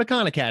 maybe go to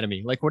Khan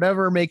Academy. Like,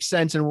 whatever makes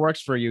sense and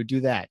works for you,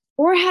 do that.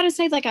 Or how to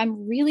say, like,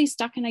 I'm really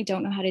stuck and I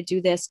don't know how to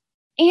do this.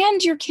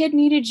 And your kid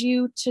needed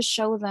you to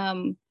show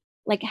them,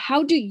 like,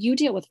 how do you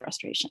deal with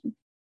frustration?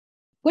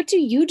 What do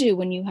you do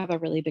when you have a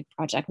really big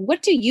project?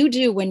 What do you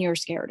do when you're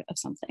scared of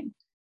something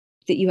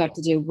that you have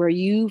to do where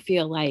you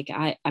feel like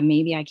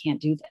maybe I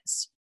can't do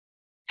this?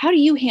 How do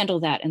you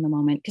handle that in the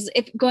moment? Because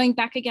if going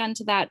back again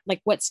to that,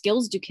 like, what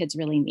skills do kids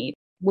really need?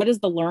 What is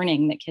the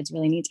learning that kids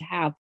really need to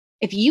have?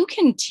 If you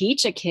can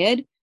teach a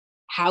kid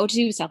how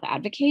to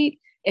self-advocate,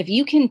 if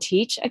you can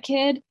teach a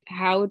kid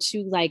how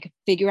to like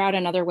figure out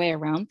another way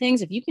around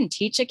things, if you can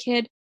teach a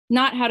kid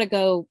not how to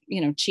go,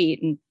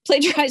 cheat and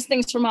plagiarize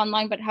things from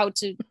online, but how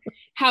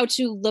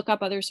to look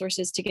up other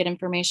sources to get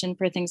information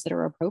for things that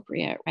are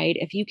appropriate, right?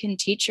 If you can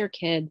teach your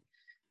kid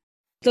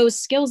those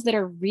skills that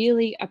are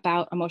really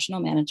about emotional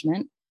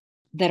management,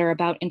 that are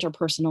about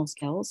interpersonal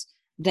skills,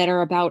 that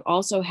are about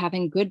also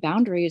having good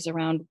boundaries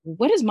around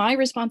what is my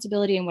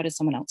responsibility and what is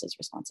someone else's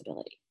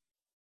responsibility.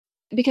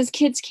 Because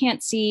kids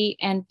can't see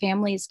and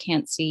families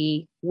can't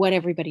see what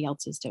everybody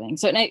else is doing.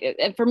 So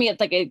for me, it's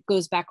like it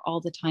goes back all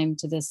the time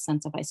to this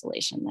sense of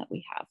isolation that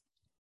we have.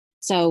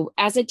 So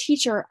as a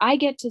teacher, I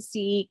get to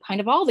see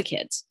kind of all the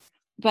kids,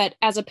 but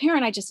as a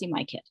parent, I just see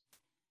my kid.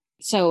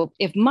 So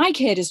if my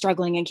kid is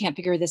struggling and can't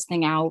figure this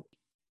thing out,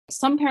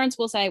 some parents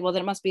will say, well,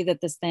 then it must be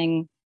that this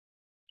thing,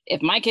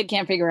 if my kid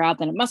can't figure out,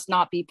 then it must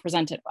not be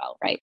presented well,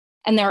 right?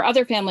 And there are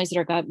other families that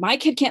are good. My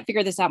kid can't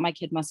figure this out. My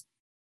kid must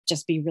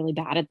just be really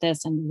bad at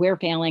this, and we're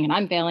failing and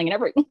I'm failing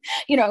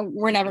and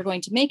we're never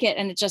going to make it.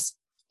 And it just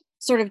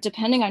sort of,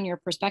 depending on your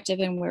perspective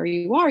and where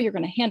you are, you're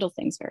going to handle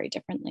things very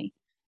differently.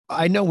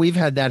 I know we've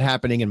had that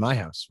happening in my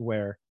house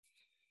where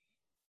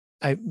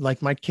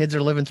my kids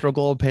are living through a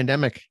global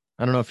pandemic.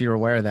 I don't know if you're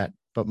aware of that,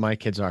 but my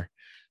kids are.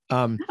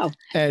 And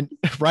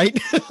right.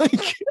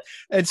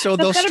 And so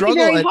they'll struggle.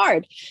 Be very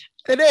hard.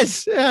 It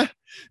is. Yeah.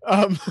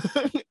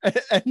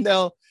 And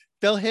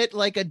they'll hit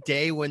like a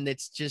day when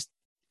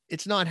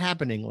it's not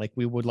happening like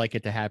we would like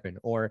it to happen,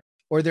 or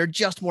they're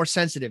just more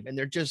sensitive and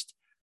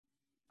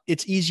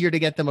it's easier to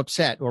get them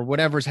upset or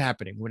whatever's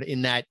happening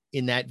in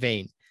that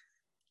vein.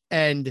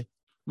 And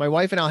my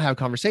wife and I'll have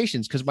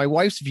conversations because my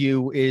wife's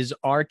view is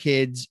our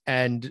kids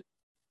and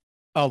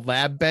a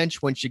lab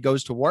bench when she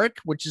goes to work,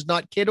 which is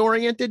not kid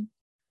oriented.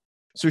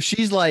 So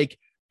she's like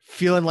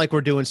feeling like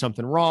we're doing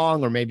something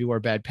wrong, or maybe we're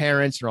bad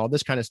parents or all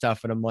this kind of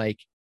stuff. And I'm like,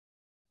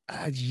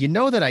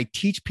 that I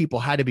teach people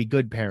how to be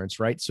good parents,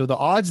 right? So the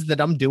odds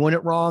that I'm doing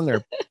it wrong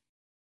are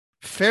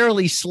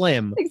fairly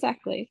slim.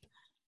 Exactly.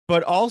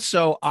 But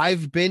also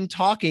I've been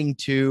talking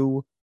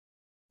to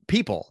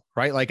people,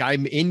 right? Like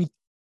I'm in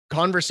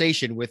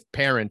conversation with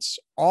parents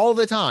all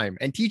the time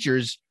and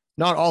teachers,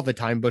 not all the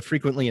time, but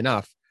frequently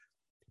enough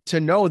to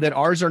know that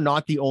ours are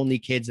not the only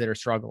kids that are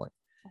struggling.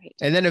 Right.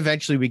 And then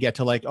eventually we get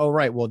to like, oh,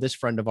 right, well, this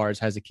friend of ours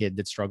has a kid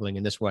that's struggling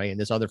in this way. And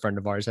this other friend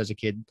of ours has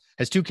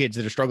two kids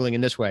that are struggling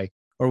in this way,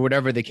 or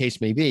whatever the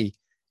case may be.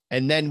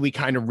 And then we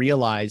kind of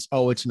realize,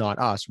 oh, it's not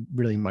us.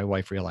 Really, my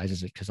wife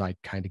realizes it because I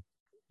kind of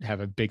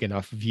have a big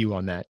enough view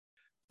on that.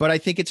 But I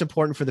think it's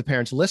important for the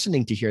parents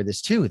listening to hear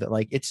this too, that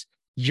like,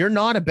 you're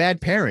not a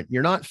bad parent.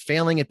 You're not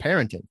failing at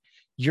parenting.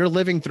 You're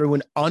living through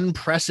an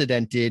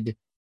unprecedented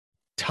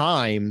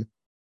time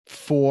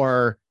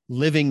for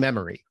living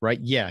memory, right?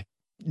 Yeah.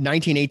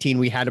 1918,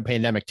 we had a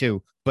pandemic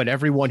too, but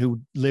everyone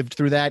who lived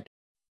through that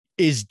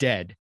is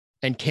dead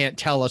and can't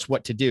tell us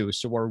what to do.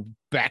 So we're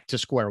back to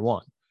square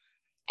one.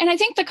 And I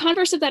think the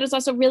converse of that is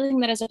also realizing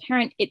that as a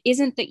parent, it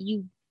isn't that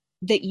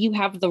you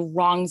have the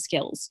wrong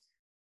skills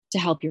to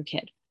help your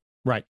kid.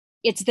 Right.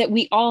 It's that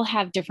we all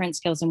have different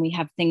skills and we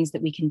have things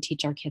that we can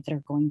teach our kids that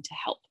are going to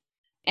help.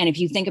 And if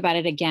you think about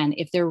it again,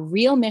 if their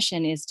real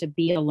mission is to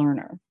be a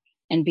learner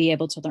and be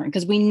able to learn,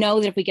 because we know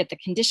that if we get the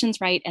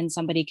conditions right and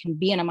somebody can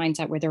be in a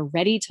mindset where they're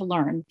ready to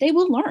learn, they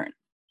will learn.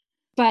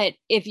 But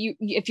if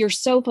you're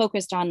so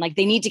focused on like,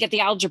 they need to get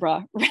the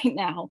algebra right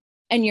now,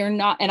 and you're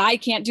not, and I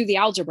can't do the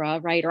algebra,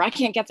 right? Or I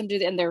can't get them to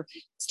do it, and they're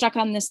stuck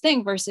on this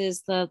thing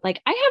versus the,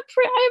 like, I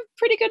have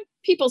pretty good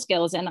people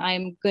skills and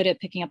I'm good at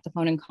picking up the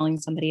phone and calling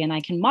somebody, and I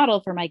can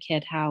model for my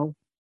kid how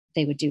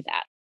they would do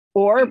that.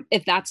 Or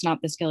if that's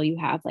not the skill you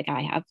have, like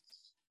I have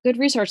good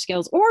research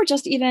skills, or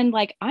just even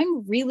like,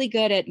 I'm really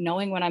good at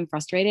knowing when I'm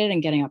frustrated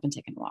and getting up and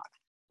taking a walk.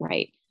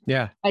 Right.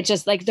 Yeah. I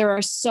just like, there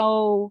are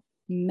so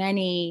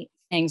many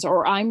things,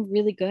 or I'm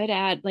really good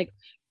at like,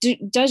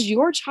 does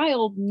your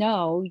child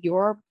know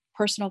your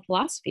personal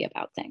philosophy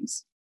about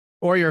things?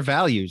 Or your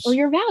values.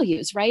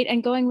 Right?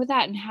 And going with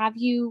that, and have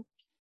you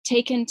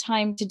taken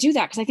time to do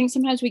that? Because I think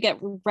sometimes we get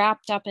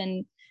wrapped up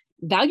in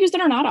values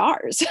that are not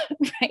ours,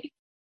 right?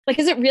 Like,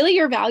 is it really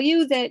your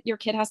value that your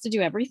kid has to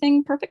do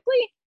everything perfectly?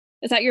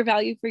 Is that your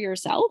value for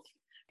yourself?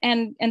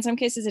 And in some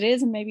cases it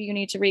is, and maybe you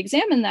need to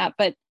re-examine that.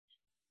 But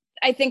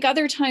I think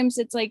other times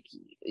it's like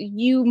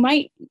you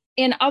might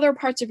in other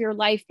parts of your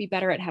life be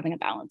better at having a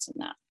balance in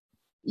that.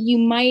 You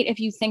might, if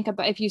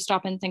you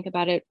stop and think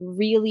about it,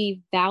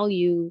 really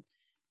value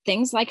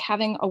things like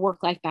having a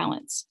work-life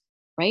balance,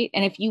 right?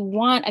 And if you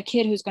want a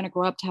kid who's going to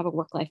grow up to have a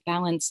work-life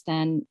balance,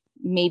 then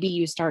maybe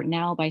you start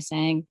now by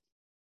saying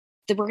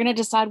that we're going to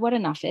decide what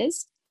enough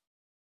is.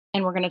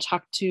 And we're going to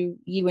talk to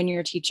you and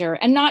your teacher.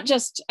 And not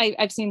just,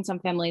 I've seen some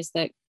families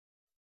that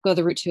go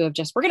the route too of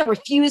just, we're going to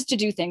refuse to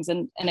do things.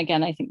 And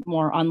again, I think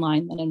more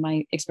online than in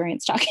my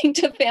experience talking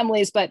to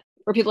families, but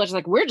where people are just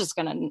like, we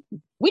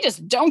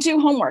just don't do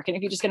homework. And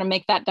if you're just going to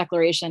make that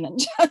declaration and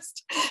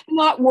just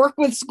not work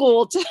with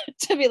school to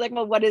be like,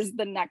 well, what is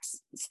the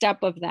next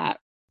step of that?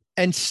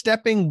 And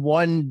stepping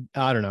one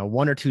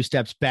or two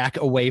steps back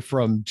away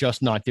from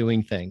just not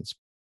doing things.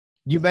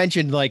 You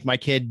mentioned like my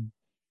kid,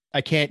 I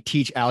can't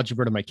teach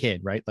algebra to my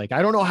kid, right? Like,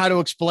 I don't know how to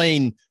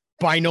explain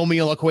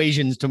binomial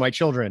equations to my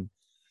children.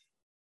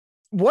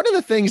 One of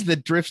the things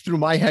that drifts through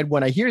my head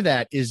when I hear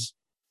that is,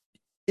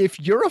 if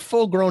you're a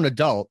full grown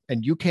adult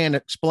and you can't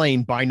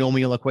explain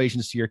binomial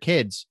equations to your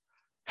kids,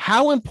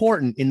 how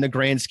important in the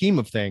grand scheme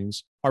of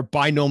things are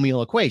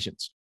binomial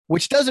equations?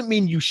 Which doesn't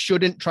mean you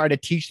shouldn't try to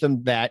teach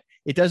them that.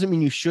 It doesn't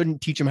mean you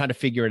shouldn't teach them how to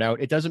figure it out.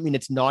 It doesn't mean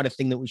it's not a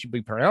thing that we should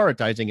be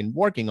prioritizing and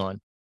working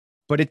on.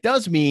 But it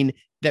does mean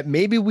that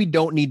maybe we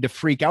don't need to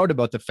freak out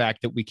about the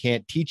fact that we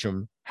can't teach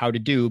them how to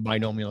do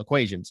binomial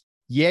equations.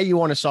 Yeah, you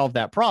want to solve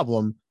that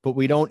problem, but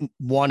we don't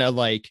want to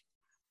like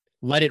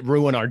let it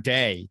ruin our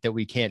day that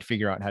we can't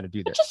figure out how to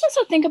do this. But just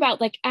also think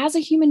about, like, as a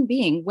human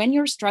being, when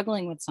you're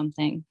struggling with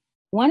something,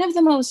 one of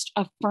the most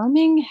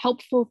affirming,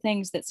 helpful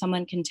things that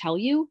someone can tell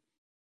you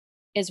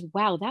is,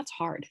 wow, that's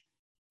hard.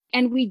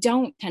 And we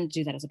don't tend to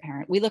do that as a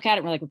parent. We look at it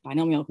and we're like,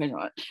 binomial equation.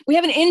 We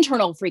have an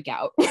internal freak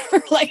out.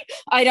 Like,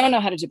 I don't know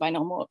how to do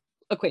binomial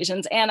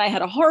equations. And I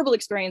had a horrible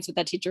experience with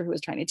that teacher who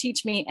was trying to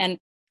teach me. And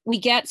we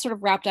get sort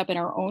of wrapped up in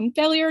our own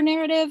failure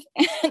narrative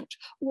and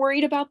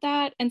worried about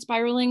that and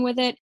spiraling with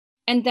it.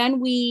 And then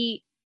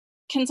we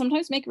can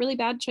sometimes make really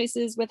bad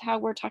choices with how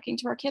we're talking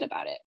to our kid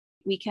about it.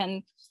 We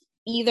can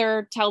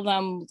either tell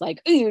them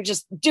like, "Ooh,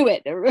 just do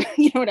it," or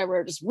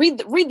whatever, just read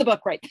the book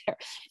right there,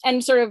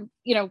 and sort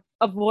of,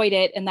 avoid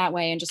it in that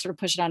way and just sort of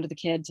push it onto the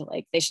kid to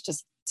like, they should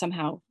just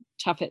somehow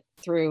tough it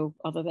through,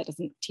 although that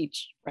doesn't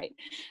teach right.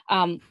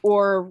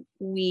 Or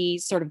we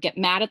sort of get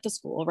mad at the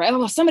school, right? Oh,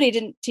 well, somebody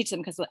didn't teach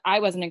them because I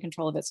wasn't in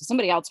control of it, so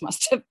somebody else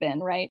must have been,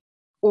 right?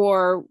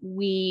 Or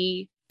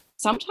we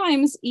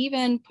sometimes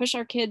even push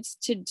our kids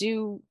to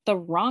do the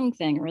wrong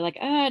thing. We're like,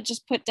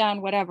 just put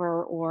down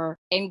whatever, or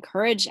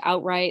encourage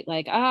outright,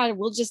 like,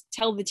 we'll just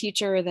tell the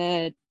teacher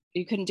that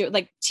you couldn't do it.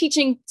 Like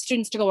teaching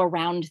students to go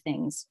around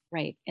things,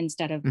 right?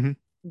 Instead of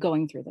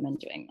going through them and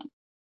doing them.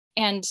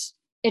 And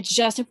it's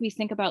just, if we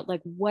think about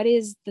like, what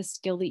is the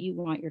skill that you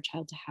want your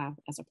child to have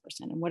as a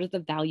person? And what is the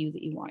value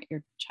that you want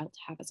your child to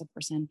have as a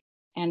person?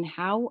 And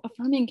how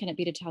affirming can it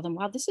be to tell them,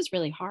 wow, this is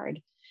really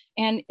hard.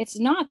 And it's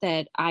not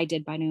that I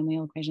did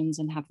binomial equations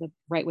and have the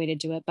right way to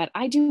do it, but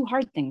I do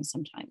hard things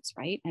sometimes,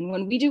 right? And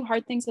when we do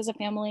hard things as a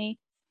family,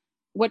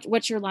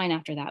 what's your line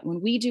after that?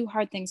 When we do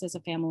hard things as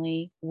a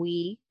family,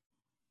 we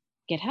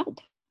get help,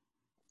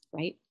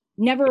 right?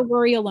 Never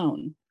worry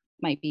alone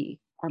might be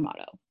our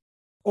motto.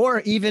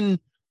 Or even,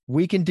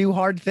 we can do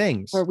hard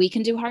things. Or we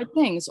can do hard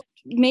things.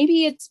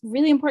 Maybe it's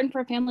really important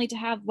for a family to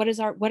have, what is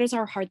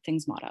our hard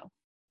things motto?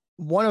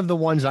 One of the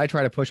ones I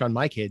try to push on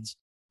my kids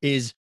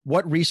is,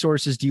 what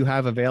resources do you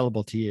have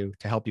available to you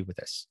to help you with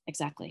this?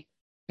 Exactly.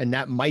 And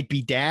that might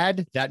be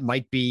dad, that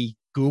might be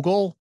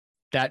Google,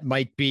 that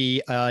might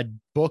be a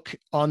book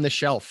on the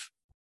shelf,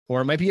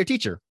 or it might be your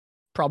teacher.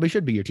 Probably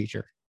should be your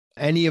teacher.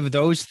 Any of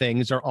those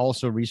things are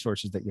also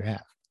resources that you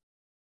have.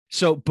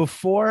 So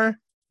before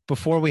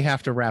we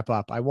have to wrap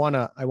up, I want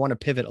to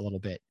pivot a little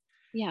bit.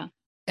 Yeah.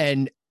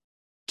 And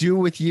do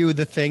with you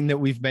the thing that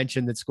we've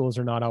mentioned that schools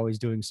are not always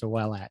doing so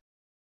well at,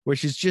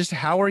 which is just,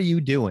 how are you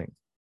doing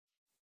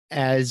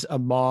as a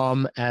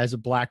mom, as a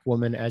Black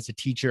woman, as a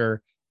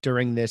teacher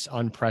during this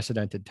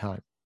unprecedented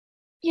time?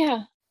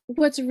 Yeah.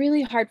 What's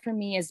really hard for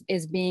me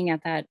is being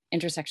at that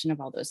intersection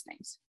of all those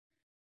things,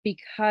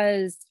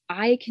 because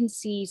I can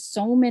see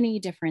so many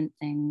different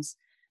things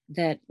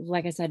that,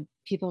 like I said,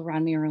 people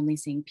around me are only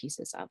seeing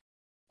pieces of.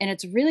 And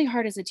it's really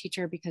hard as a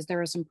teacher because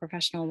there are some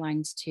professional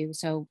lines too.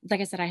 So like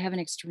I said, I have an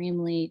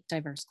extremely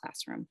diverse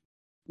classroom,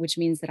 which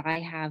means that I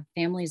have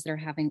families that are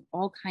having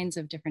all kinds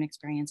of different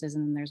experiences.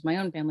 And then there's my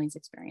own family's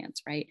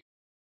experience, right?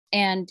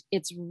 And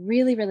it's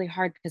really, really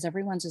hard because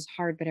everyone's is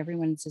hard, but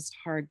everyone's is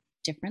hard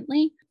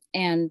differently.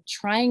 And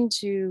trying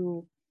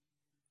to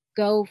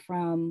go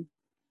from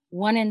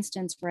one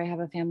instance where I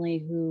have a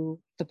family who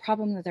the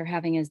problem that they're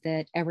having is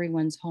that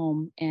everyone's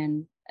home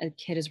and a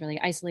kid is really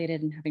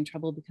isolated and having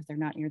trouble because they're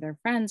not near their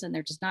friends and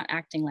they're just not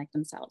acting like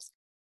themselves.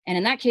 And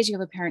in that case, you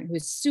have a parent who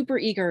is super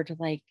eager to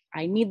like,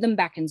 I need them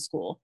back in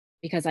school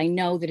because I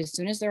know that as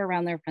soon as they're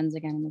around their friends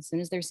again, and as soon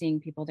as they're seeing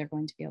people, they're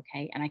going to be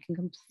okay. And I can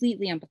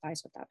completely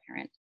empathize with that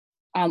parent.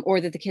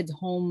 or that the kid's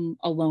home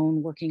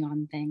alone working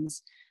on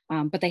things.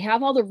 But they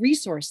have all the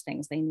resource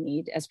things they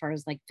need as far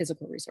as like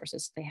physical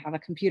resources. They have a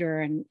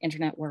computer and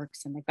internet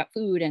works and they've got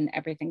food and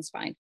everything's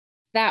fine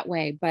that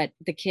way. But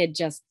the kid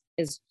just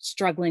is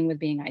struggling with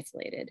being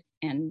isolated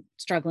and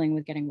struggling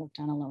with getting work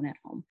done alone at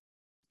home.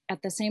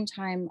 At the same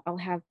time, I'll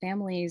have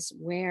families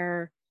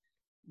where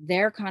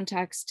their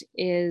context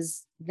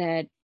is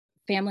that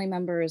family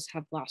members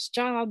have lost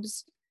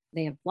jobs,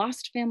 they have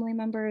lost family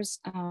members,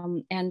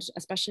 and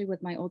especially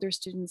with my older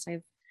students,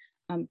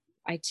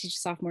 I teach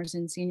sophomores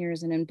and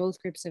seniors, and in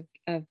both groups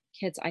of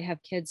kids, I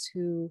have kids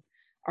who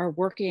are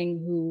working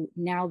who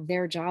now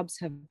their jobs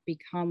have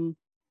become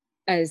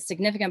a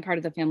significant part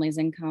of the family's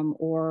income,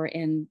 or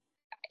in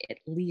at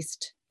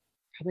least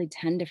probably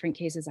 10 different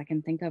cases I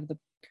can think of, the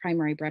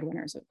primary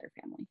breadwinners of their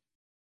family.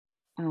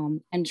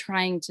 And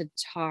trying to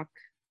talk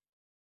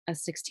a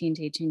 16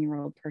 to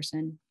 18-year-old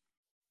person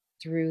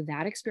through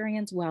that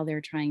experience while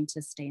they're trying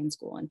to stay in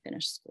school and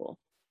finish school.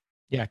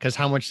 Yeah, because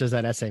how much does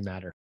that essay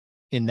matter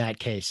in that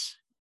case?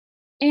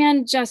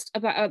 And just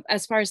about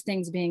as far as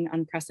things being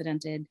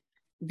unprecedented,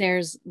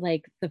 there's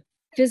like the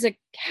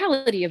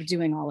physicality of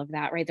doing all of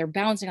that, right? They're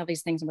balancing all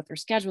these things and what their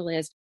schedule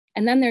is.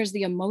 And then there's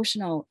the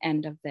emotional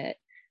end of it,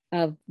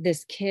 of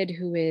this kid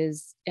who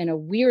is in a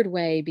weird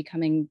way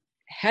becoming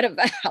head of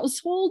the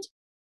household.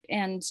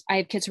 And I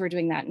have kids who are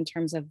doing that in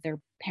terms of they're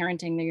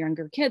parenting their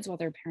younger kids while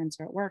their parents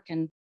are at work.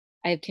 And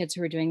I have kids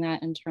who are doing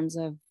that in terms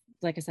of,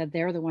 like I said,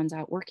 they're the ones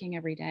out working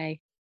every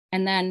day.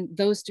 And then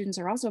those students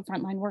are also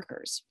frontline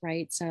workers,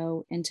 right?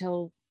 So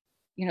until,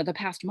 the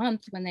past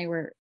month when they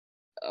were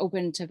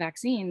open to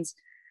vaccines,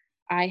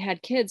 I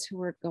had kids who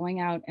were going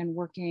out and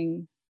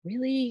working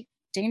really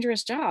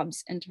dangerous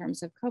jobs in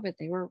terms of COVID.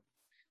 They were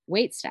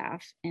wait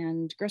staff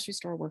and grocery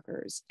store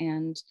workers.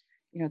 And,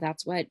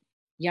 that's what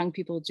young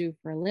people do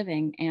for a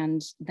living.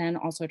 And then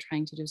also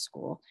trying to do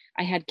school.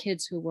 I had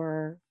kids who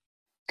were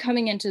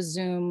coming into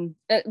Zoom,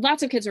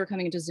 lots of kids who were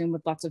coming into Zoom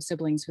with lots of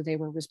siblings who they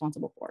were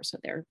responsible for. So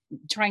they're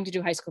trying to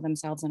do high school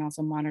themselves and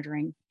also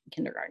monitoring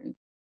kindergarten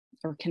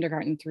or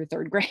kindergarten through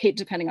third grade,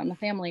 depending on the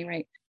family,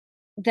 right?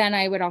 Then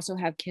I would also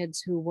have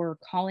kids who were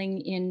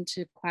calling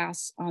into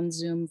class on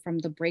Zoom from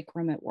the break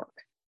room at work.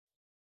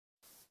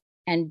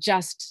 And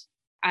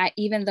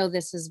even though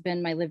this has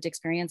been my lived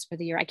experience for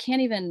the year, I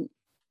can't even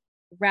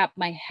wrap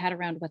my head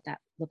around what that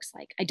looks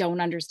like. I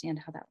don't understand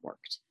how that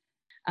worked.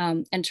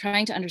 And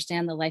trying to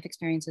understand the life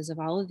experiences of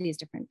all of these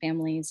different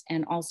families,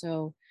 and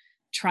also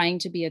trying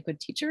to be a good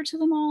teacher to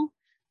them all,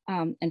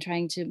 and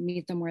trying to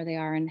meet them where they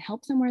are and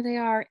help them where they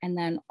are. And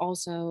then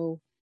also,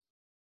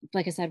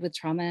 like I said, with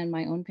trauma in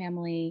my own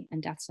family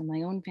and deaths in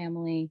my own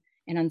family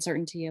and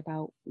uncertainty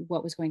about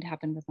what was going to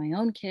happen with my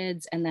own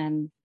kids. And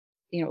then,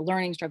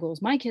 learning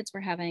struggles my kids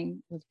were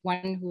having, with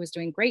one who was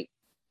doing great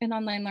in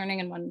online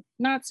learning and one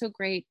not so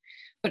great,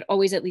 but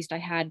always at least I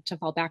had to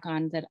fall back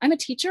on that I'm a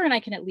teacher and I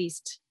can at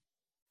least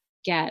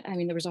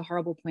there was a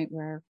horrible point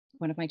where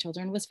one of my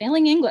children was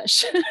failing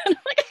English. I'm like,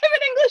 I'm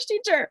an English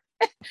teacher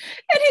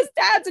and his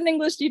dad's an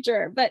English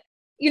teacher, but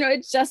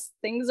it's just,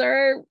 things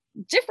are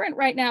different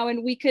right now.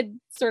 And we could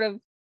sort of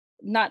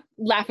not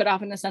laugh it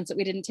off in the sense that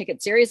we didn't take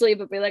it seriously,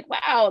 but be like,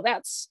 wow,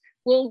 let's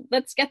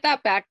get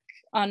that back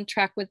on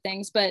track with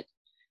things. But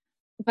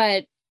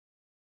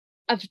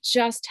of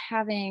just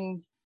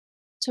having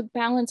to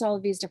balance all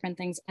of these different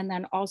things. And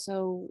then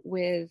also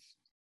with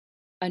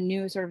a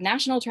new sort of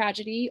national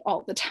tragedy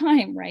all the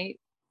time, right?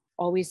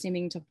 Always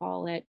seeming to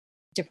fall at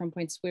different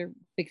points where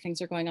big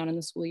things are going on in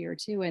the school year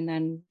too. And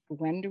then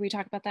when do we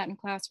talk about that in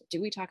class? Or do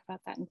we talk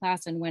about that in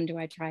class? And when do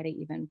I try to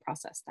even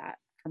process that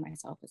for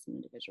myself as an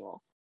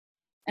individual?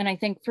 And I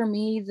think for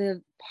me,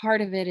 the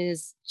part of it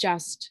is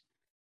just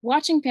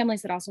watching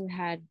families that also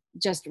had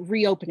just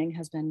reopening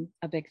has been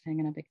a big thing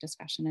and a big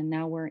discussion. And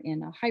now we're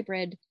in a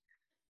hybrid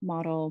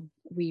model.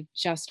 We've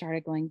just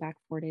started going back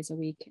 4 days a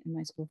week in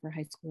my school for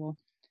high school.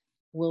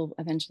 We'll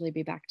eventually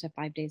be back to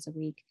 5 days a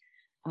week.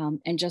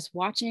 And just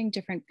watching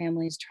different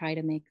families try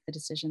to make the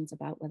decisions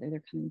about whether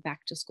they're coming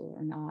back to school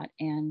or not,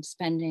 and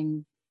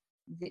spending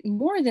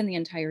more than the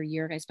entire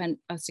year. I spent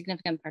a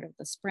significant part of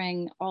the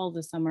spring, all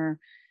the summer,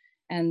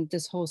 and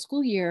this whole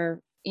school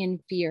year in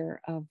fear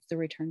of the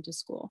return to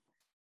school,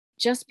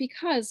 just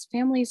because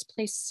families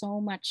place so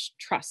much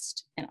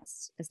trust in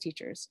us as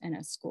teachers and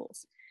as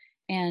schools.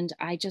 And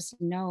I just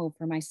know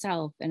for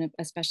myself, and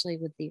especially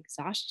with the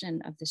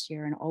exhaustion of this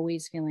year and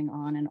always feeling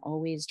on and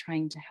always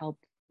trying to help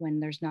when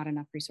there's not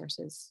enough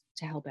resources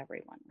to help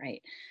everyone,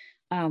 right?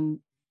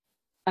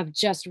 Of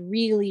just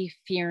really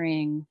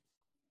fearing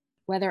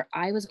whether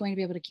I was going to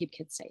be able to keep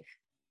kids safe,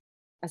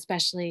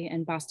 especially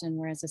in Boston,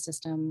 where as a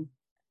system,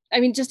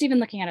 just even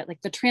looking at it,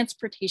 like the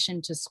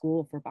transportation to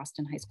school for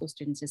Boston high school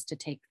students is to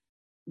take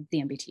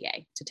the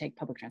MBTA, to take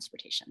public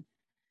transportation,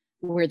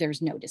 where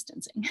there's no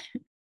distancing.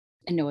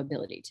 And no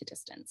ability to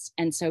distance.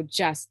 And so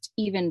just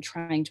even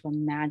trying to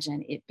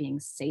imagine it being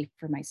safe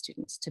for my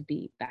students to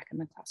be back in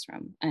the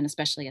classroom. And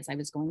especially as I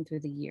was going through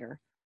the year,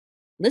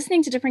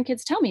 listening to different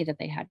kids tell me that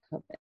they had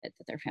COVID, that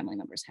their family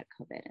members had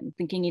COVID, and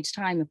thinking each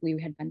time if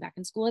we had been back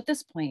in school at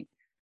this point,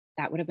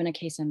 that would have been a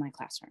case in my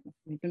classroom. If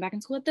we'd been back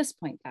in school at this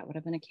point, that would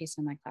have been a case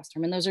in my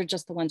classroom. And those are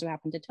just the ones who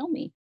happened to tell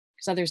me,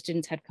 because other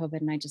students had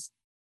COVID and I just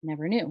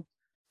never knew.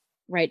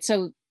 Right.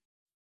 So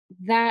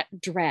that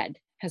dread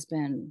has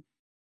been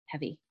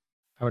heavy.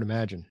 I would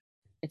imagine.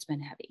 It's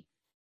been heavy.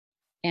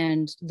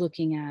 And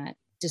looking at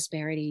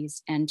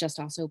disparities, and just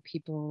also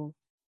people,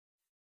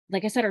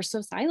 like I said, are so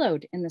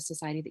siloed in this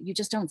society that you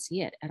just don't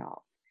see it at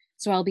all.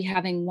 So I'll be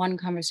having one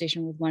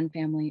conversation with one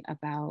family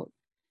about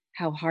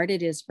how hard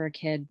it is for a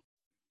kid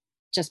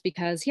just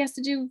because he has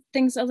to do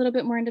things a little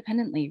bit more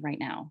independently right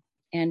now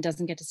and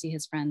doesn't get to see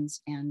his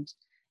friends. And,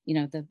 you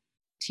know, the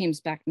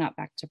team's not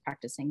back to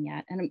practicing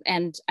yet.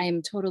 And I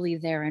am totally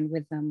there and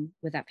with them,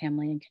 with that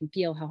family, and can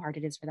feel how hard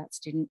it is for that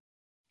student.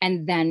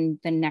 And then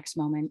the next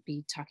moment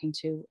be talking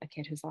to a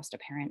kid who's lost a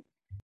parent,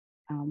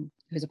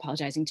 who's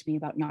apologizing to me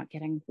about not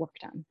getting work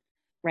done.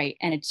 Right.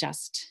 And it's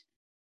just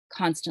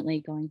constantly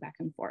going back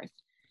and forth.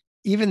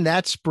 Even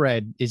that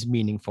spread is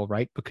meaningful,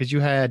 right? Because you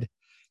had,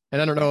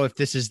 and I don't know if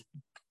this is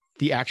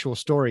the actual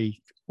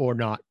story or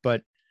not,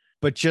 but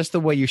just the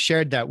way you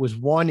shared that was,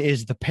 one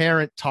is the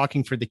parent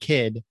talking for the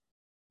kid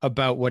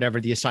about whatever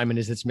the assignment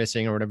is that's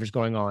missing or whatever's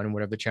going on and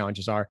whatever the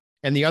challenges are.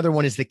 And the other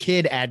one is the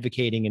kid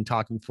advocating and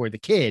talking for the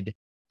kid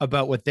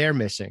about what they're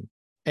missing.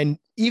 And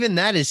even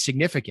that is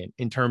significant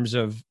in terms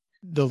of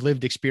the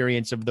lived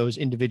experience of those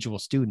individual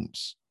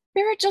students.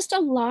 There are just a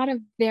lot of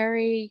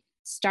very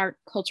stark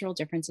cultural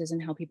differences in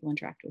how people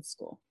interact with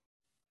school.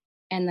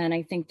 And then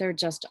I think there are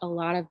just a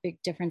lot of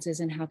big differences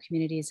in how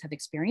communities have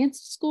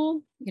experienced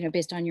school, you know,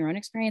 based on your own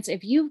experience.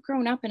 If you've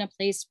grown up in a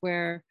place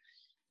where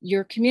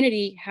your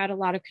community had a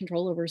lot of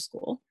control over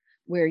school,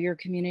 where your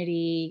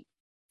community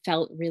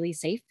felt really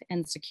safe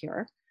and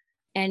secure,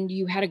 and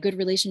you had a good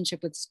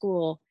relationship with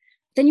school,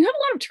 then you have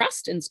a lot of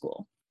trust in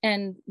school.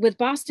 And with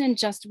Boston,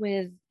 just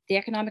with the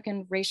economic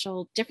and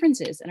racial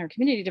differences in our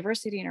community,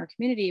 diversity in our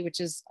community, which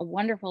is a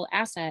wonderful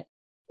asset,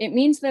 it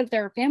means that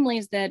there are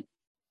families that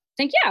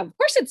think, yeah, of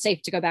course it's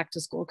safe to go back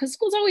to school because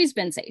school's always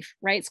been safe,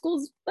 right?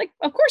 School's like,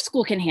 of course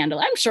school can handle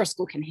it. I'm sure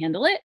school can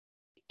handle it.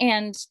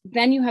 And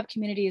then you have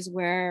communities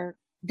where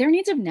their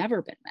needs have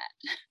never been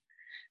met,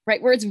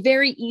 right? Where it's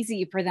very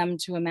easy for them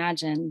to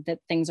imagine that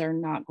things are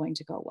not going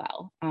to go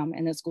well,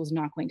 and that school's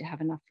not going to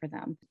have enough for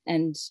them.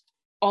 And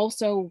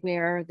also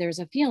where there's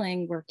a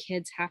feeling where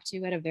kids have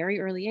to, at a very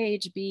early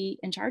age, be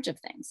in charge of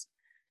things.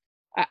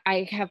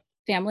 I have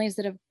families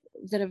that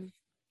have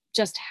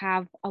just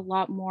have a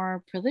lot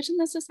more privilege in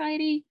the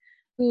society,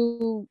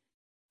 who,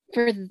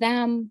 for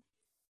them,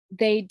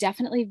 they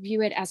definitely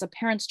view it as a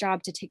parent's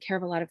job to take care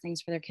of a lot of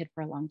things for their kid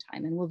for a long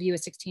time. And will view a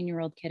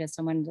 16-year-old kid as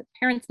someone that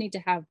parents need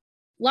to have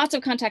lots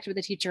of contact with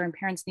the teacher, and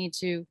parents need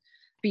to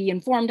be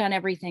informed on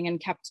everything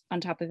and kept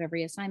on top of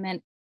every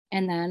assignment.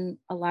 And then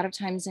a lot of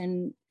times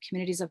in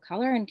communities of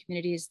color and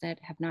communities that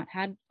have not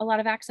had a lot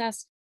of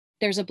access,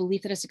 there's a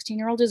belief that a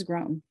 16-year-old is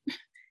grown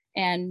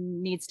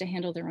and needs to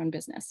handle their own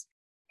business.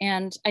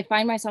 And I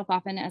find myself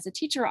often as a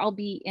teacher, I'll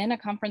be in a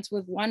conference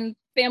with one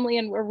family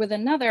or with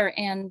another,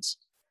 and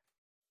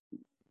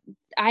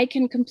I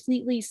can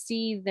completely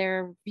see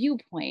their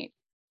viewpoint,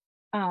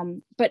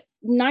 but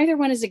neither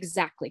one is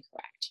exactly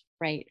correct,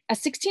 right? A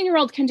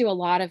 16-year-old can do a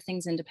lot of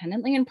things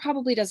independently and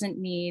probably doesn't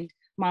need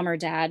mom or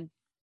dad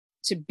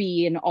to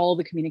be in all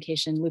the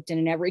communication, looped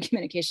in every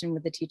communication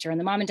with the teacher. And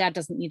the mom and dad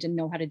doesn't need to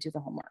know how to do the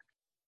homework.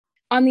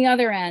 On the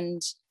other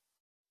end,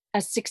 a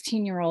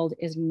 16-year-old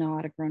is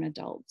not a grown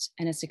adult.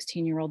 And a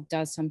 16-year-old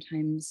does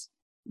sometimes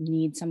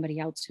need somebody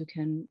else who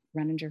can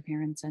run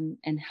interference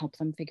and help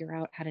them figure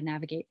out how to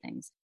navigate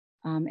things.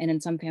 And in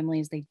some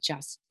families, they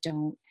just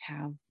don't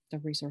have the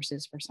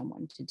resources for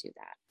someone to do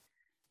that.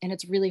 And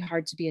it's really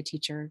hard to be a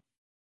teacher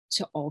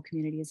to all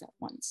communities at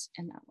once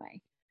in that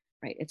way.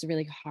 Right. It's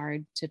really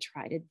hard to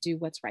try to do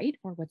what's right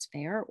or what's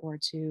fair or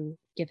to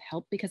give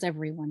help, because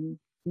everyone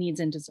needs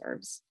and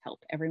deserves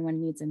help.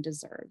 Everyone needs and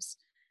deserves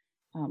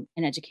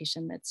an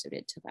education that's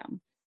suited to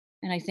them.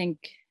 And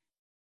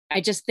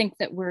I just think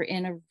that we're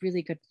in a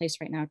really good place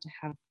right now to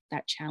have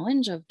that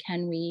challenge of,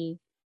 can we,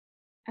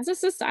 as a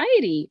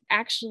society,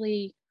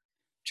 actually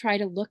try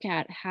to look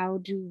at how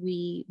do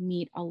we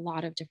meet a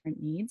lot of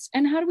different needs,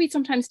 and how do we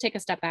sometimes take a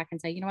step back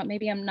and say, you know what,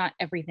 maybe I'm not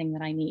everything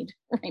that I need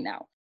right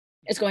now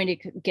is going to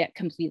get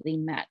completely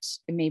met.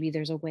 And maybe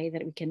there's a way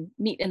that we can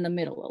meet in the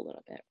middle a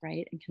little bit,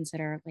 right? And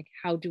consider, like,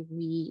 how do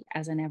we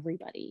as an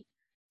everybody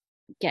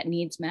get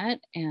needs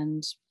met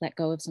and let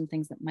go of some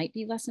things that might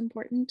be less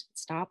important,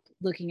 stop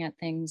looking at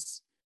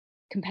things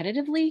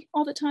competitively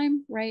all the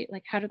time, right?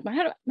 Like, how do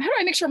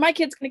I make sure my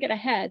kid's going to get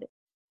ahead?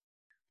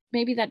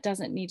 Maybe that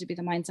doesn't need to be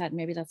the mindset.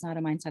 Maybe that's not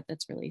a mindset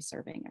that's really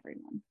serving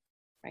everyone,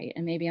 right?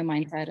 And maybe a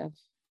mindset of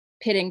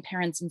pitting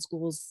parents and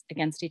schools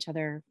against each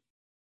other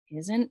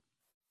isn't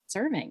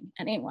serving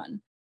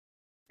anyone,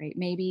 right?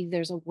 Maybe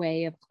there's a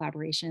way of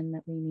collaboration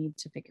that we need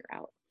to figure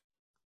out.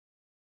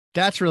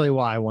 That's really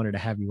why I wanted to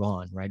have you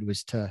on, right? It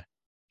was to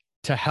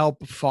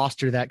help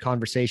foster that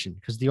conversation,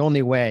 because the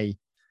only way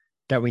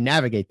that we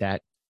navigate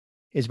that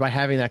is by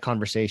having that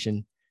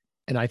conversation.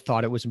 And I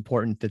thought it was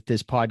important that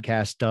this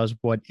podcast does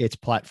what its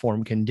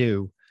platform can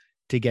do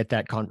to get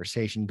that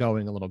conversation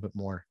going a little bit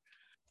more,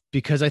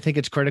 because I think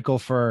it's critical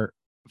for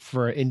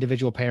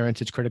individual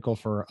parents. It's critical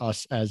for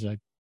us as a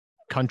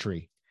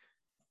country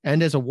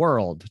and as a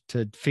world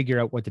to figure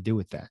out what to do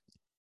with that.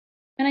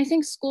 And I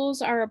think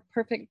schools are a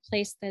perfect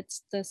place.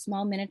 That's the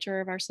small miniature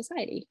of our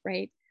society,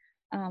 right?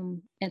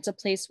 It's a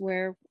place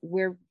where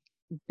we're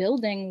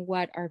building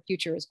what our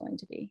future is going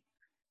to be.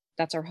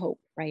 That's our hope,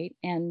 right?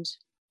 And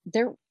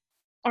there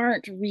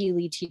aren't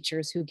really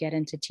teachers who get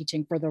into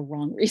teaching for the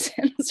wrong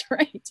reasons,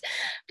 right?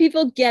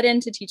 People get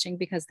into teaching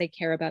because they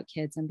care about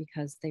kids and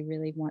because they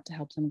really want to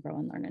help them grow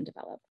and learn and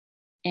develop.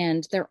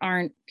 And there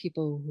aren't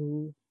people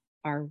who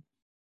are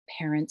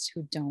parents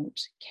who don't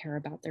care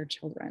about their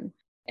children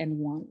and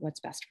want what's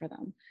best for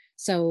them.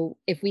 So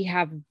if we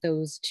have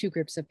those two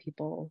groups of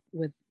people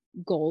with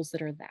goals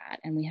that are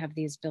that, and we have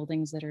these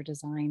buildings that are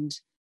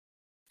designed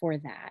for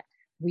that,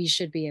 we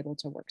should be able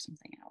to work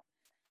something out.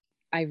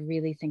 I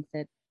really think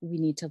that we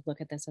need to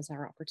look at this as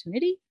our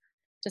opportunity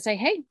to say,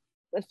 hey,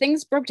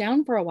 things broke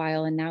down for a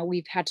while and now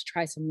we've had to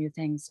try some new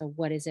things. So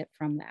what is it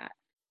from that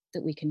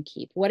we can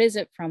keep? What is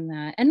it from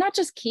that? And not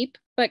just keep,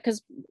 but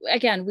because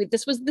again,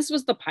 this was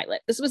the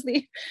pilot. This was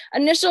the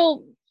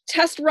initial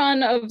test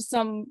run of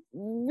some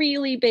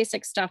really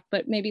basic stuff,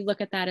 but maybe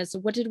look at that as,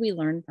 what did we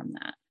learn from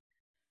that?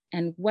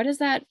 And what does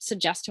that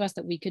suggest to us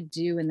that we could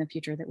do in the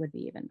future that would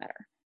be even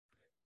better?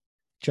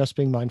 Just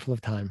being mindful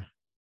of time.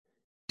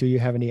 Do you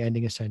have any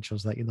ending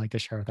essentials that you'd like to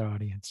share with our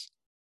audience?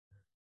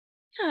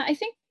 Yeah, I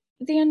think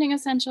the ending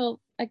essential,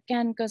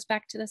 again, goes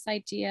back to this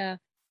idea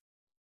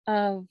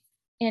of,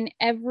 in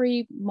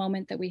every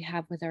moment that we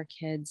have with our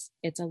kids,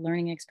 it's a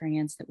learning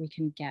experience that we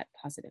can get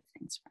positive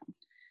things from.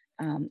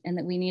 And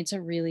that we need to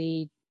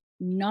really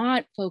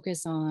not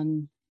focus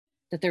on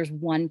that there's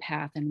one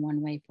path and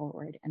one way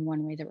forward and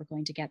one way that we're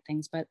going to get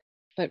things, but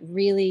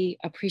really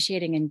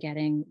appreciating and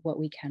getting what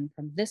we can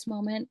from this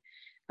moment,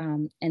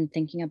 and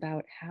thinking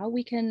about how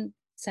we can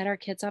set our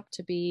kids up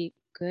to be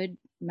good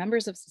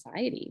members of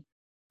society.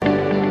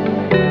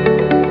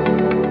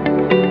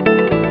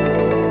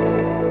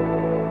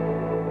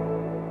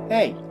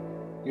 Hey,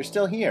 you're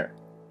still here.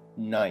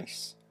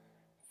 Nice.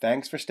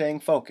 Thanks for staying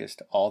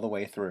focused all the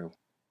way through.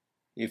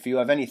 If you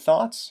have any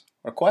thoughts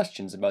or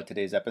questions about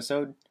today's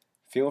episode,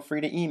 feel free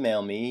to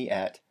email me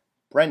at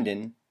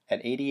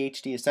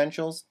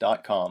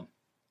brendan@adhdessentials.com.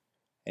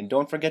 And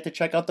don't forget to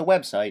check out the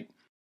website,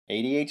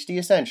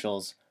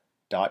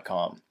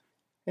 adhdessentials.com,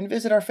 and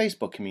visit our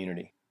Facebook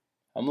community.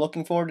 I'm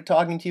looking forward to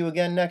talking to you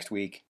again next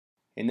week.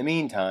 In the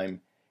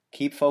meantime,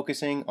 keep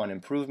focusing on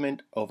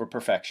improvement over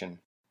perfection.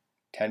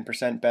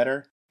 10%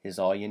 better is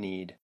all you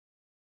need.